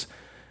Jesus.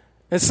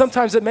 And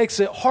sometimes it makes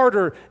it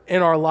harder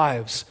in our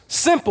lives.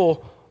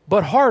 Simple,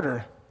 but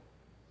harder.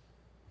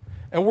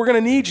 And we're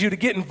going to need you to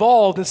get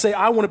involved and say,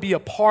 I want to be a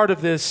part of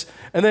this.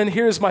 And then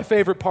here's my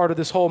favorite part of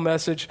this whole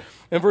message.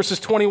 In verses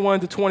 21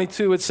 to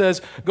 22, it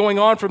says, going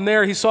on from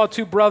there, he saw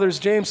 2 brothers,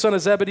 James, son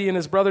of Zebedee, and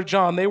his brother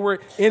John. They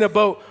were in a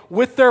boat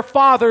with their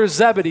father,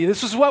 Zebedee.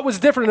 This is what was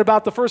different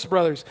about the first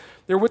brothers.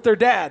 They're with their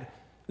dad,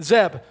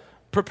 Zeb,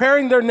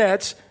 preparing their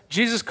nets.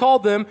 Jesus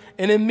called them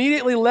and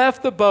immediately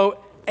left the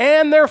boat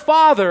and their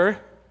father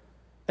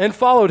and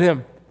followed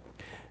him.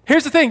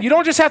 Here's the thing. You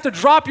don't just have to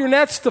drop your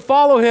nets to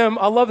follow him.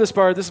 I love this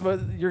part.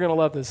 You're going to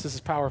love this. This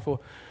is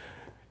powerful.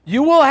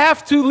 You will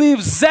have to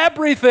leave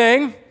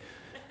everything.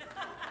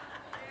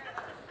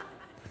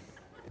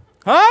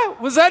 Huh?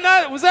 Was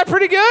that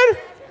pretty good?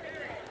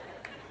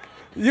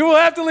 You will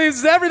have to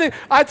leave everything.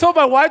 I told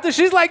my wife that.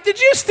 She's like, did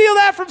you steal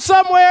that from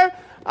somewhere?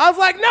 I was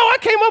like, no, I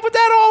came up with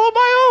that all on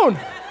my own.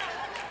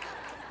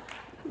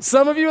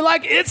 Some of you are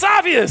like, it's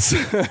obvious.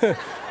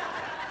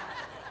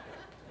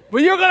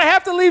 But you're going to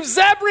have to leave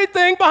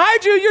everything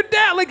behind you. Your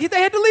dad, like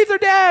they had to leave their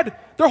dad,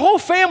 their whole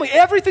family,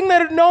 everything they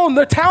had known,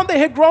 the town they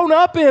had grown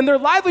up in, their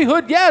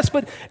livelihood, yes,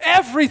 but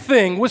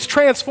everything was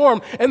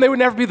transformed, and they would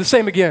never be the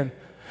same again.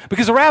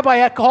 Because a rabbi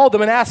had called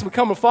them and asked them to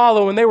come and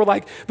follow, and they were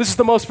like, this is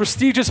the most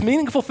prestigious,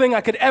 meaningful thing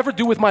I could ever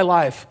do with my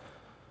life.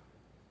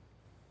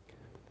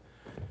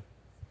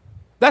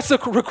 That's the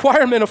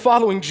requirement of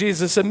following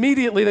Jesus.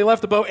 Immediately they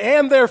left the boat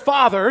and their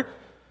father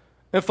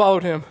and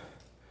followed him.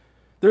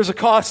 There's a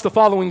cost to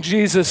following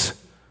Jesus.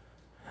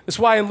 That's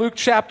why in Luke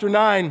chapter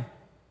 9,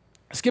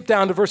 skip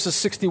down to verses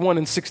 61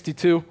 and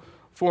 62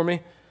 for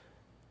me.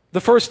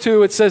 The first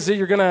 2, it says that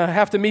you're going to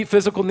have to meet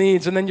physical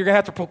needs, and then you're going to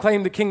have to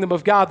proclaim the kingdom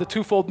of God, the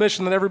twofold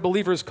mission that every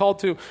believer is called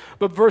to.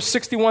 But verse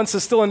 61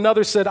 says, still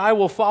another said, I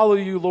will follow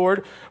you,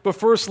 Lord, but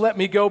first let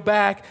me go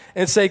back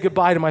and say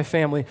goodbye to my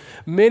family.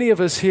 Many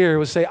of us here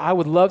would say, I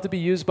would love to be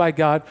used by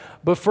God,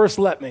 but first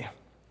let me.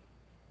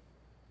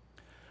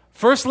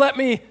 First let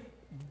me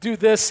do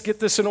this, get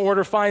this in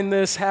order, find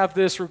this, have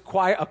this,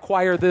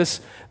 acquire this.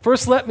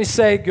 First, let me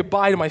say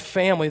goodbye to my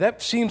family.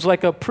 That seems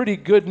like a pretty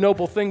good,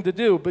 noble thing to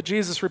do. But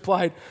Jesus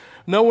replied,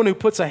 no one who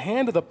puts a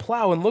hand to the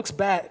plow and looks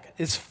back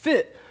is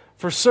fit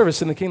for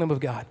service in the kingdom of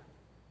God.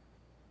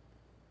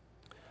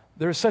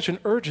 There is such an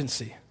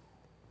urgency.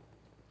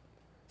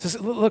 It says,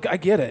 look, I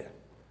get it.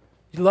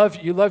 You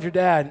love your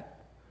dad.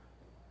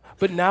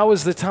 But now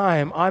is the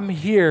time. I'm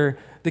here.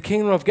 The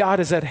kingdom of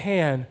God is at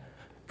hand.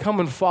 Come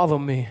and follow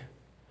me.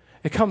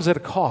 It comes at a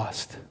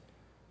cost.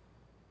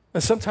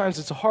 And sometimes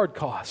it's a hard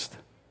cost.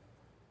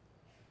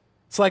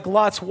 It's like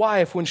Lot's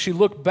wife, when she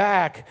looked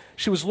back,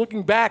 she was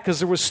looking back because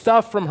there was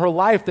stuff from her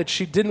life that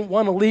she didn't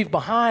want to leave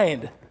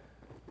behind.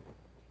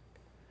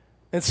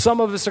 And some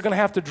of us are going to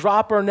have to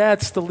drop our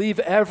nets to leave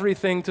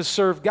everything to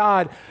serve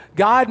God.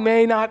 God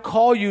may not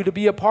call you to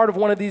be a part of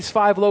one of these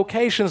 5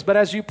 locations, but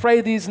as you pray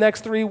these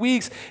next 3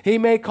 weeks, He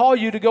may call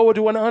you to go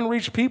to an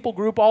unreached people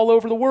group all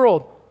over the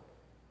world,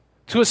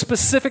 to a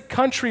specific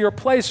country or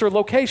place or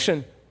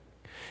location.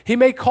 He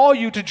may call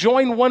you to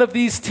join one of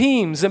these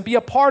teams and be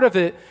a part of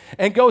it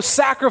and go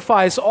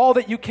sacrifice all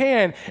that you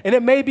can. And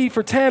it may be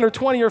for 10 or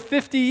 20 or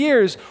 50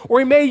 years, or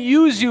He may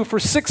use you for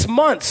 6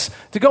 months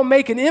to go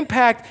make an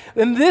impact.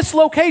 And this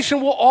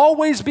location will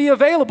always be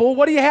available.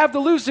 What do you have to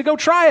lose to go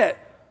try it?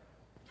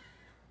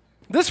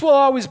 This will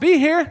always be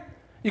here.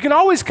 You can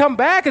always come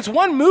back. It's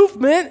one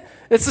movement.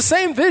 It's the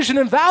same vision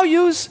and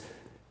values.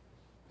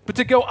 But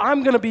to go,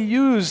 I'm going to be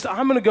used,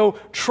 I'm going to go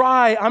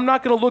try, I'm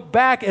not going to look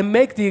back and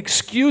make the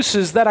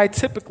excuses that I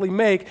typically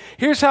make.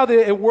 Here's how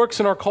it works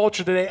in our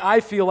culture today,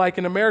 I feel like,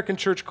 in American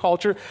church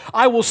culture.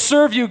 I will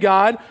serve you,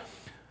 God,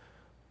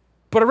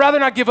 but I'd rather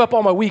not give up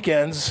all my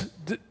weekends.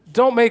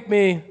 Don't make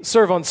me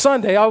serve on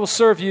Sunday. I will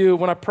serve you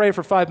when I pray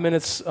for 5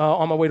 minutes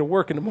on my way to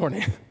work in the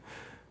morning.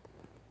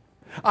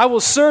 I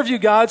will serve you,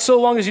 God, so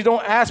long as you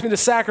don't ask me to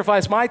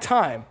sacrifice my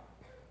time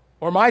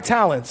or my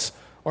talents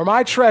or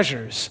my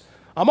treasures.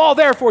 I'm all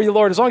there for you,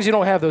 Lord, as long as you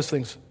don't have those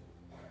things.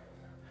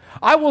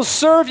 I will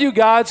serve you,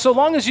 God, so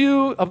long as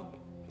you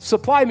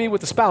supply me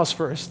with a spouse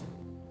first.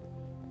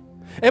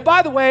 And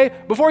by the way,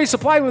 before you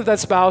supply me with that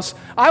spouse,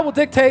 I will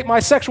dictate my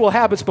sexual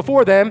habits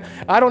before them.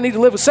 I don't need to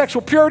live with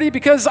sexual purity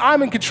because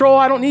I'm in control.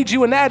 I don't need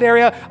you in that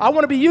area. I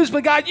want to be used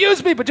by God.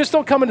 Use me, but just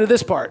don't come into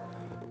this part.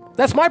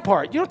 That's my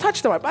part. You don't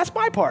touch them. That's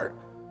my part.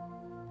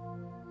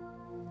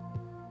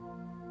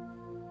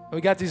 We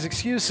got these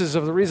excuses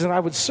of the reason I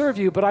would serve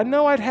you, but I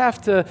know I'd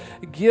have to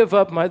give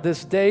up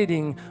this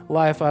dating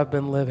life I've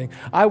been living.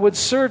 I would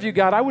serve you,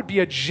 God. I would be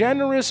a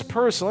generous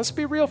person. Let's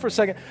be real for a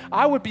second.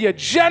 I would be a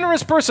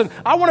generous person.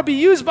 I want to be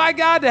used by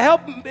God to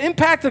help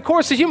impact the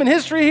course of human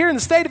history here in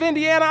the state of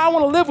Indiana. I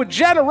want to live with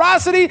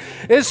generosity.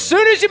 As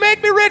soon as you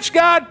make me rich,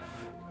 God,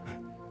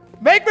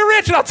 make me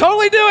rich and I'll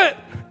totally do it.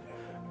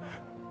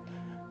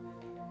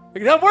 It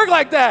doesn't work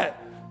like that.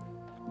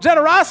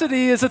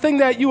 Generosity is a thing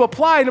that you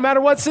apply no matter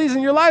what season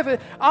of your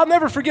life. I'll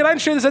never forget, I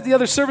didn't share this at the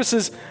other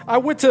services. I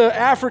went to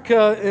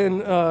Africa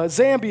and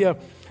Zambia,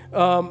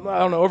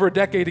 over a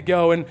decade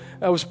ago, and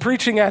I was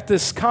preaching at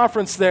this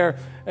conference there,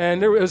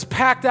 and it was a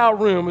packed out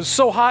room. It was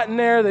so hot in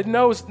there, they had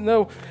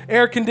no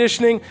air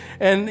conditioning,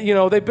 and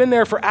they've been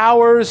there for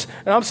hours,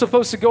 and I'm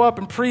supposed to go up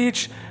and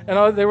preach, and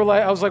I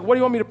was like, what do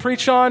you want me to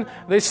preach on?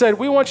 They said,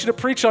 we want you to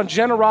preach on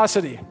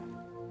generosity.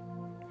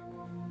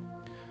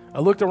 I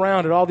looked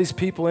around at all these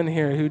people in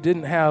here who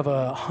didn't have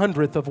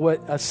 1/100th of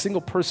what a single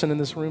person in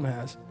this room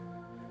has.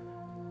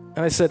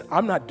 And I said,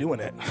 I'm not doing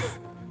it.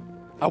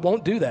 I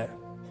won't do that.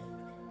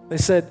 They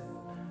said,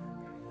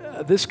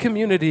 this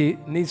community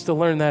needs to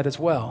learn that as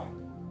well.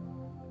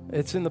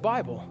 It's in the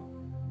Bible.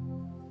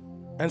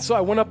 And so I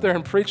went up there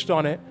and preached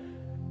on it,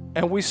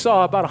 and we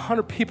saw about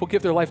 100 people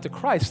give their life to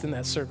Christ in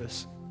that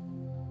service.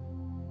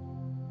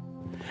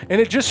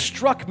 And it just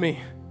struck me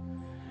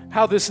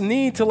how this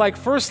need to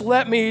first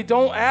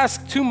don't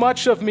ask too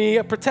much of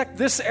me, protect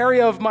this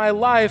area of my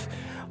life.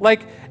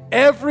 Like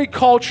every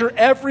culture,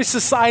 every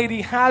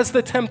society has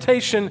the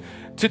temptation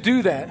to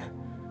do that.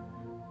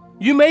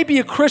 You may be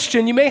a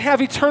Christian, you may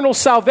have eternal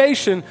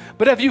salvation,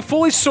 but have you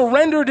fully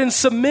surrendered and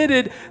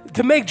submitted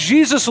to make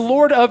Jesus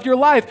Lord of your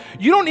life?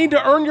 You don't need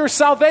to earn your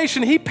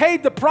salvation. He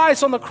paid the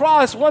price on the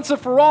cross once and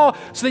for all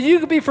so that you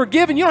can be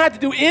forgiven. You don't have to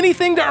do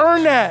anything to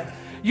earn that.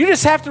 You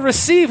just have to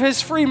receive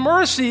His free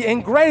mercy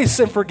and grace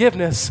and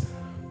forgiveness.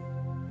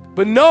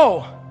 But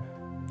know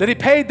that He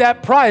paid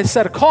that price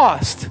at a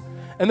cost.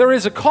 And there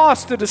is a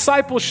cost to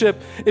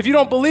discipleship. If you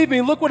don't believe me,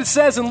 look what it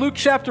says in Luke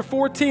chapter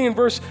 14,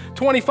 verse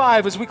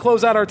 25, as we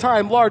close out our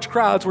time. Large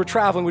crowds were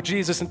traveling with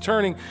Jesus and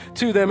turning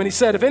to them. And He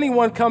said, if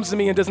anyone comes to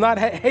me and does not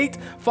hate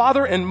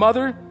father and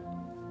mother,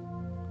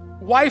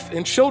 wife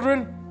and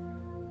children,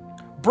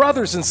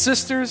 brothers and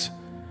sisters,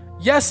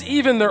 yes,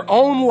 even their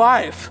own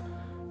life,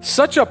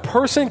 such a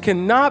person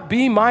cannot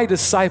be my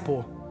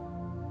disciple.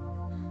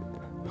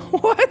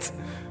 What?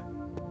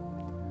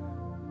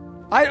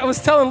 I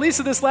was telling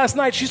Lisa this last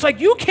night. She's like,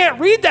 you can't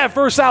read that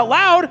verse out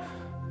loud.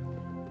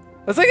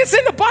 I was like, it's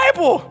in the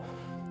Bible.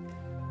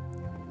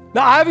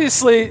 Now,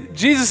 obviously,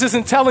 Jesus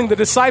isn't telling the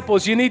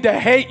disciples you need to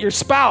hate your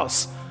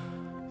spouse.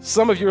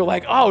 Some of you are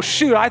like, oh,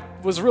 shoot, I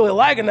was really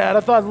liking that.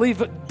 I thought I'd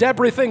leave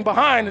Deborah thing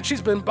behind, and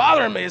she's been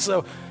bothering me,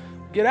 so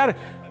get out of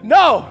it.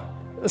 No.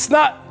 It's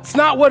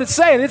not what it's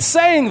saying. It's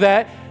saying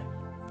that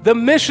The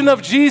mission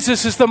of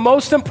Jesus is the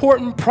most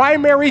important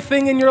primary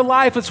thing in your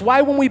life. It's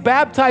why when we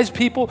baptize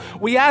people,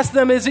 we ask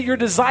them, is it your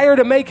desire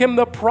to make him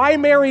the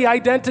primary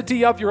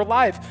identity of your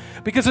life?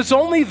 Because it's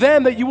only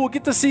then that you will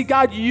get to see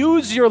God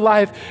use your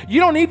life. You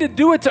don't need to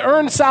do it to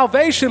earn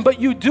salvation, but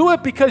you do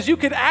it because you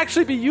could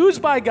actually be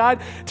used by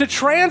God to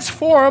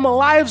transform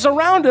lives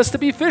around us, to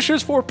be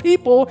fishers for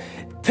people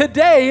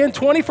today in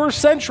 21st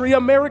century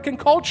American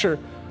culture.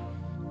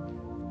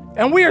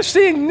 And we are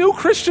seeing new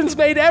Christians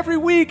made every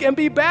week and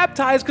be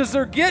baptized because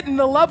they're getting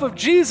the love of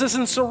Jesus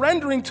and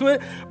surrendering to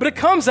it, but it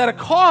comes at a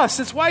cost.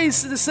 That's why he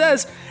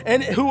says,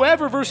 and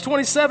whoever, verse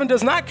 27,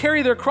 does not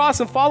carry their cross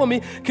and follow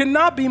me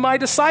cannot be my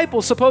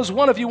disciple. Suppose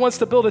one of you wants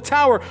to build a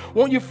tower.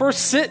 Won't you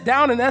first sit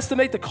down and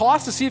estimate the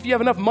cost to see if you have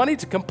enough money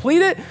to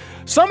complete it?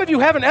 Some of you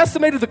haven't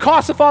estimated the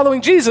cost of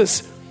following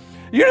Jesus.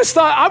 You just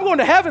thought, I'm going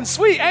to heaven,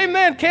 sweet,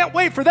 amen, can't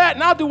wait for that,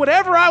 and I'll do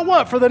whatever I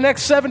want for the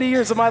next 70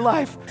 years of my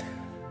life.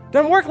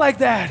 Doesn't work like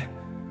that.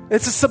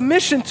 It's a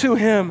submission to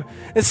him.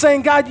 It's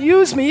saying, God,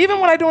 use me even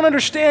when I don't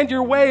understand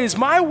your ways.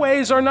 My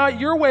ways are not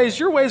your ways.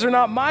 Your ways are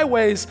not my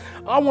ways.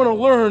 I want to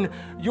learn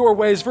your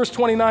ways. Verse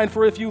 29,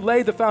 for if you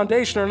lay the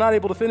foundation and are not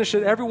able to finish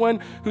it, everyone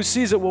who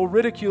sees it will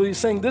ridicule you,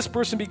 saying, this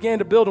person began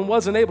to build and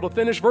wasn't able to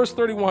finish. Verse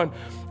 31,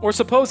 or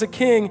suppose a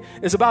king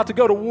is about to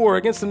go to war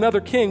against another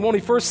king. Won't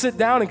he first sit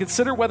down and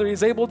consider whether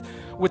he's able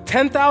with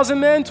 10,000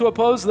 men to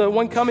oppose the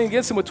one coming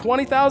against him with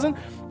 20,000?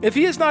 If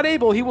he is not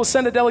able, he will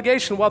send a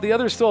delegation while the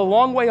other is still a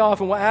long way off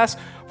and will ask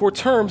for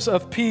terms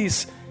of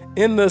peace.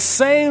 In the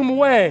same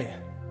way,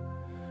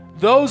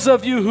 those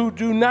of you who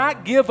do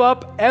not give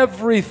up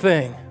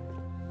everything,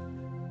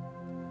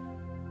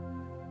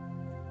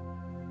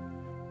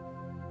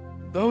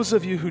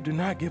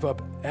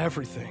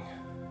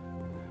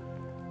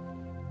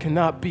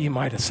 cannot be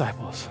my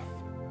disciples.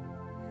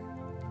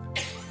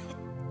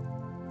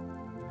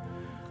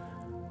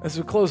 As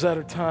we close out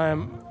our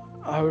time,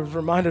 I was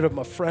reminded of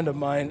a friend of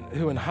mine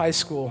who in high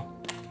school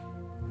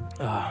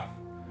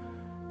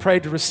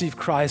prayed to receive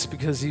Christ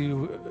because he,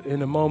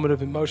 in a moment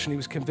of emotion, he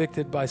was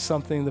convicted by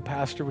something the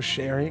pastor was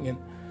sharing, and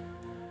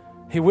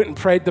he went and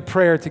prayed the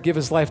prayer to give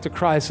his life to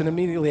Christ, and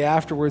immediately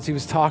afterwards he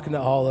was talking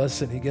to all of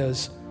us, and he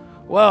goes,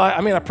 well,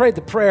 I prayed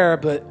the prayer,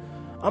 but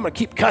I'm going to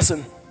keep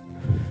cussing.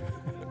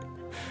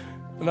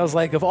 And I was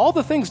like, of all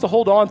the things to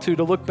hold on to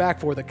look back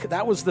for,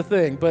 that was the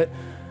thing, but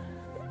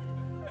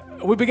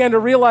we began to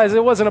realize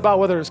it wasn't about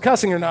whether it was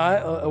cussing or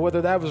not,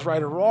 whether that was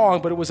right or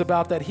wrong, but it was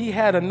about that he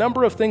had a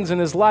number of things in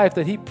his life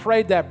that he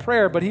prayed that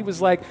prayer, but he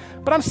was like,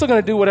 but I'm still going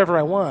to do whatever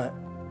I want.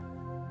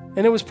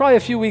 And it was probably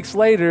a few weeks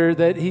later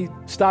that he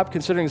stopped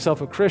considering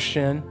himself a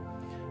Christian,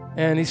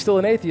 and he's still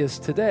an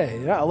atheist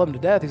today. Yeah, I love him to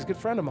death. He's a good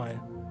friend of mine.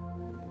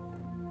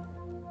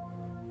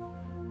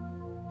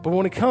 But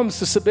when it comes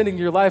to submitting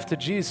your life to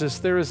Jesus,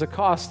 there is a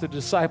cost to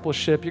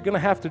discipleship. You're going to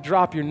have to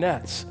drop your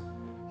nets.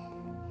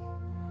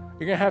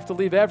 You're going to have to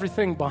leave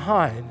everything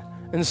behind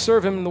and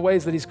serve him in the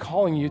ways that he's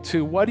calling you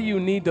to. What do you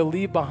need to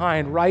leave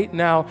behind right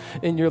now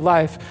in your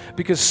life?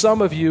 Because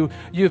some of you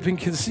have been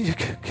you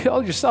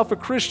call yourself a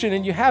Christian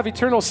and you have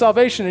eternal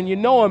salvation and you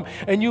know him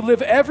and you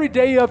live every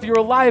day of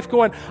your life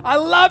going, I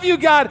love you,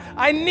 God.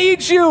 I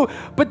need you,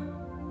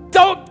 but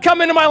don't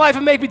come into my life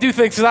and make me do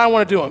things because I don't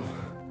want to do them.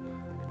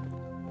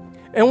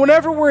 And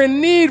whenever we're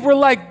in need, we're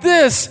like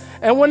this.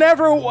 And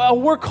whenever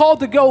we're called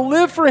to go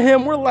live for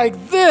him, we're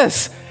like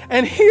this.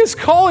 And he is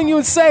calling you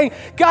and saying,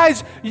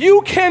 guys,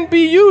 you can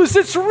be used.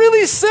 It's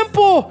really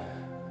simple.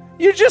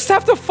 You just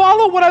have to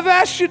follow what I've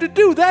asked you to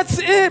do. That's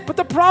it. But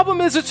the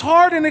problem is it's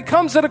hard and it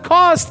comes at a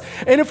cost.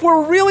 And if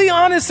we're really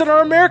honest in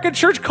our American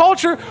church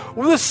culture,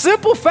 well, the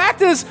simple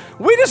fact is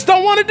we just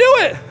don't want to do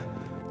it.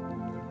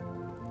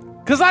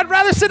 Because I'd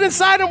rather sit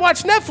inside and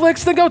watch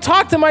Netflix than go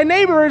talk to my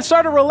neighbor and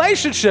start a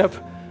relationship.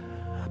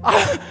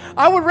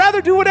 I would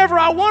rather do whatever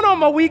I want on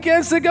my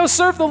weekends than go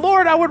serve the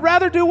Lord. I would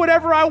rather do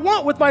whatever I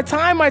want with my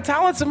time, my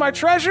talents, and my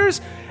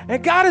treasures.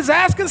 And God is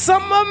asking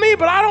something of me,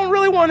 but I don't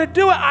really want to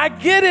do it. I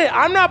get it.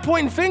 I'm not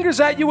pointing fingers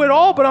at you at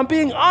all, but I'm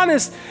being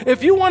honest.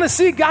 If you want to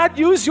see God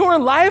use your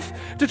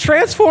life to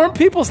transform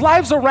people's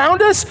lives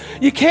around us,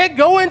 you can't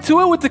go into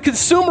it with the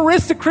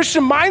consumeristic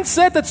Christian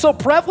mindset that's so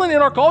prevalent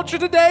in our culture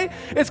today.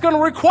 It's going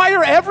to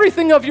require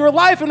everything of your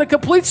life and a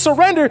complete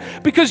surrender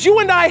because you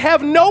and I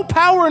have no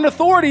power and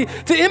authority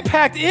to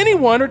impact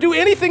anyone or do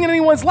anything in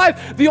anyone's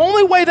life. The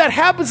only way that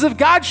happens is if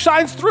God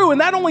shines through,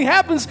 and that only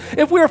happens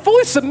if we are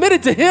fully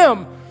submitted to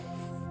him.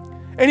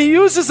 And he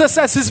uses us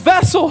as his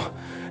vessel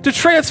to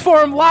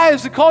transform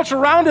lives, the culture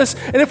around us.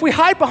 And if we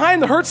hide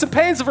behind the hurts and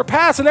pains of our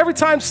past, and every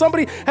time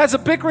somebody has a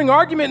bickering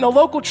argument in a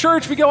local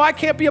church, we go, I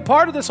can't be a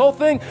part of this whole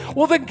thing.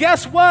 Well, then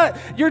guess what?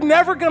 You're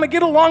never going to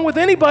get along with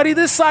anybody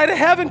this side of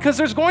heaven because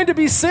there's going to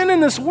be sin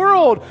in this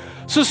world.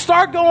 So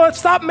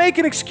stop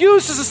making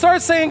excuses and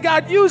start saying,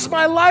 God, use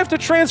my life to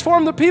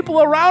transform the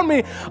people around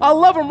me. I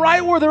love them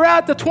right where they're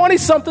at, the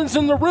 20-somethings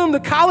in the room, the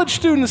college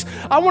students.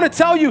 I want to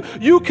tell you,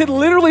 you can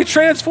literally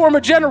transform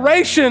a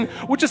generation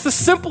with just the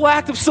simple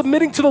act of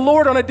submitting to to the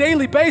Lord on a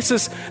daily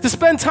basis, to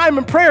spend time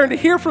in prayer and to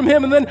hear from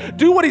him and then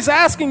do what he's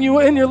asking you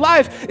in your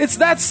life. It's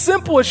that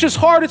simple. It's just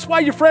hard. It's why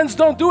your friends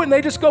don't do it and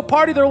they just go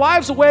party their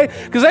lives away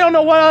because they don't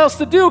know what else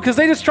to do, because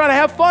they just try to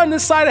have fun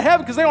this side of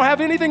heaven because they don't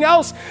have anything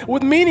else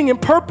with meaning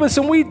and purpose.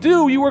 And we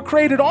do. You were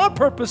created on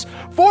purpose,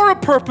 for a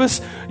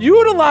purpose.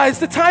 Utilize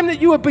the time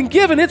that you have been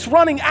given. It's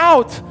running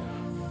out.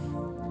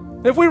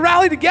 If we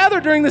rally together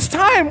during this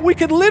time, we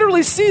could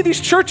literally see these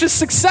churches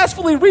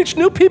successfully reach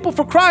new people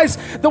for Christ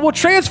that will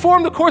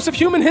transform the course of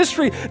human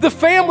history, the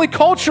family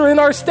culture in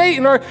our state,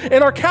 in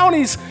our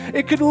counties.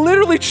 It could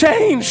literally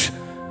change.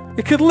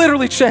 It could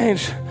literally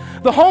change.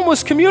 The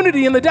homeless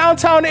community in the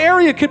downtown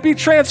area could be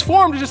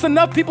transformed. Just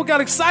enough people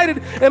got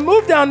excited and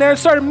moved down there and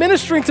started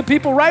ministering to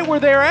people right where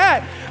they're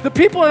at. The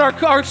people in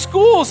our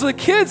schools, the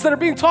kids that are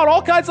being taught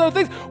all kinds of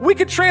other things, we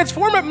could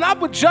transform it not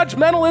with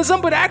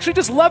judgmentalism, but actually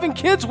just loving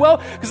kids well,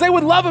 because they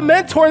would love a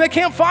mentor and they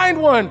can't find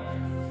one.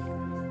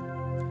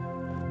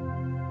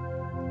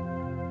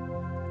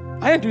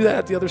 I didn't do that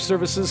at the other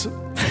services.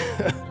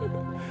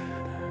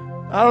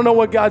 I don't know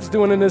what God's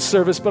doing in this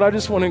service, but I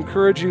just want to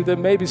encourage you that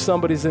maybe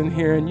somebody's in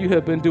here and you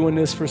have been doing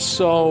this for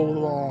so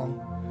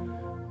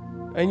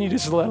long. And you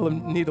just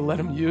need to let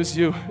him use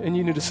you, and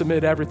you need to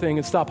submit everything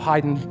and stop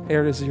hiding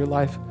areas of your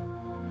life.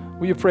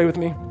 Will you pray with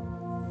me?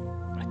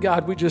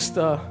 God, we just,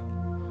 God,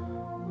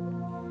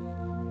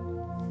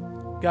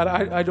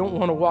 I don't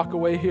want to walk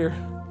away here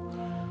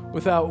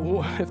without,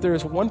 if there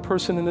is one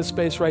person in this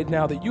space right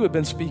now that you have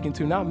been speaking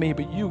to, not me,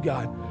 but you,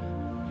 God,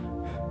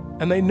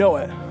 and they know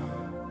it.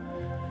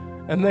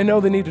 And they know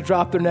they need to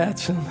drop their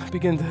nets and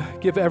begin to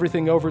give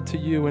everything over to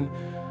you and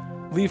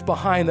leave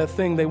behind that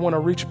thing they want to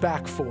reach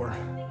back for,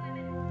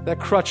 that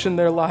crutch in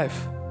their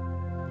life.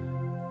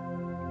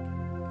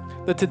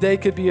 That today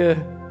could be a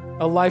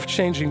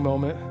life-changing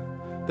moment,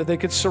 that they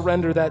could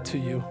surrender that to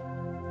you,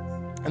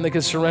 and they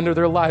could surrender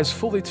their lives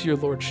fully to your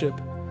lordship.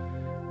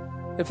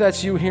 If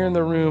that's you here in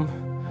the room,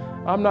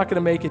 I'm not going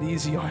to make it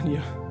easy on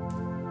you.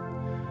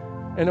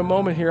 In a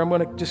moment here, I'm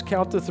going to just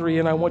count to 3,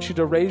 and I want you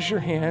to raise your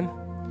hand.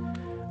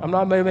 I'm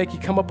not going to make you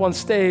come up on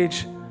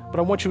stage, but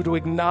I want you to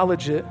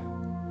acknowledge it.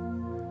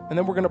 And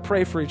then we're going to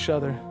pray for each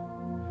other.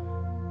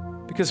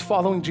 Because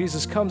following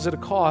Jesus comes at a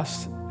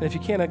cost. And if you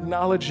can't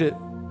acknowledge it,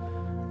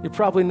 you're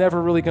probably never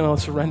really going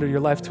to surrender your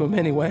life to him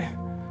anyway.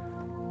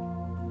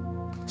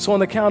 So on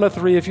the count of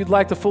 3, if you'd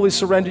like to fully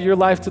surrender your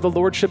life to the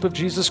lordship of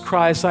Jesus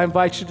Christ, I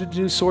invite you to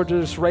do so.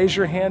 Just raise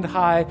your hand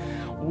high.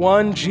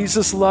 1,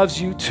 Jesus loves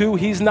you. 2,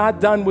 he's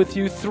not done with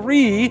you.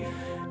 3,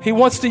 he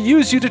wants to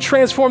use you to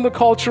transform the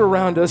culture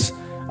around us.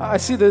 I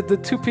see the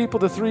 2 people,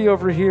 the 3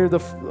 over here.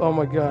 Oh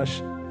my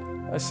gosh.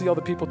 I see all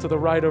the people to the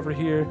right over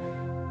here.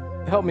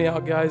 Help me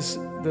out, guys.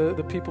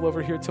 The people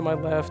over here to my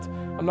left.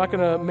 I'm not going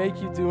to make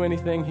you do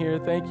anything here.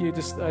 Thank you.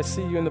 I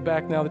see you in the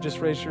back now that just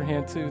raised your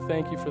hand too.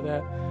 Thank you for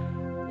that.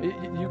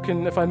 You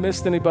can, if I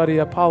missed anybody,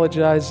 I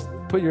apologize.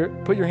 Put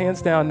your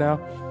hands down now.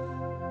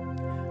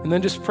 And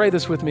then just pray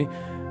this with me.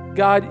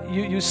 God,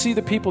 you see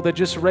the people that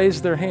just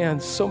raised their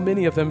hands, so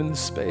many of them in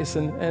this space,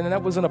 and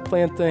that wasn't a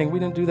planned thing. We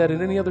didn't do that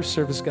in any other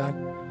service, God.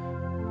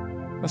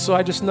 And so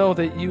I just know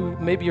that you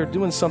maybe are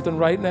doing something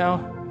right now.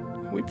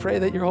 We pray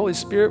that your Holy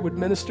Spirit would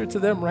minister to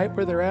them right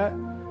where they're at.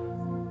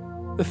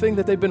 The thing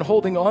that they've been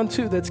holding on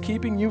to that's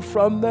keeping you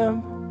from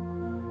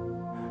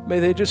them, may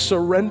they just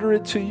surrender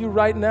it to you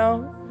right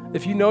now.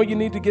 If you know you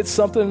need to get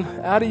something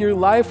out of your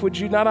life, would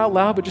you not out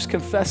loud, but just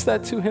confess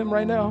that to him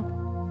right now?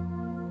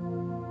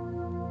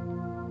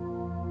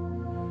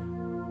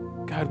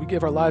 God, we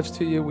give our lives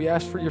to you. We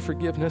ask for your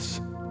forgiveness.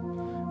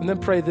 And then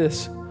pray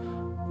this,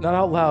 not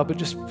out loud, but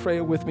just pray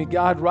it with me.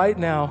 God, right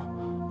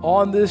now,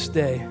 on this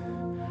day,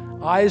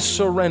 I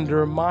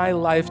surrender my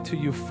life to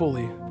you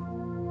fully.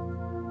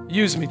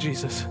 Use me,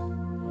 Jesus.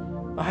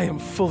 I am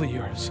fully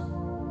yours.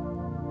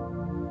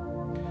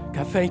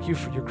 God, thank you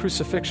for your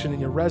crucifixion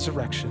and your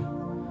resurrection.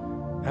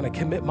 And I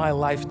commit my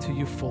life to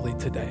you fully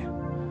today.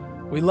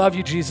 We love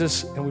you,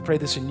 Jesus, and we pray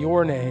this in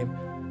your name.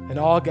 And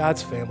all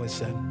God's family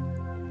said,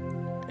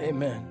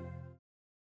 amen.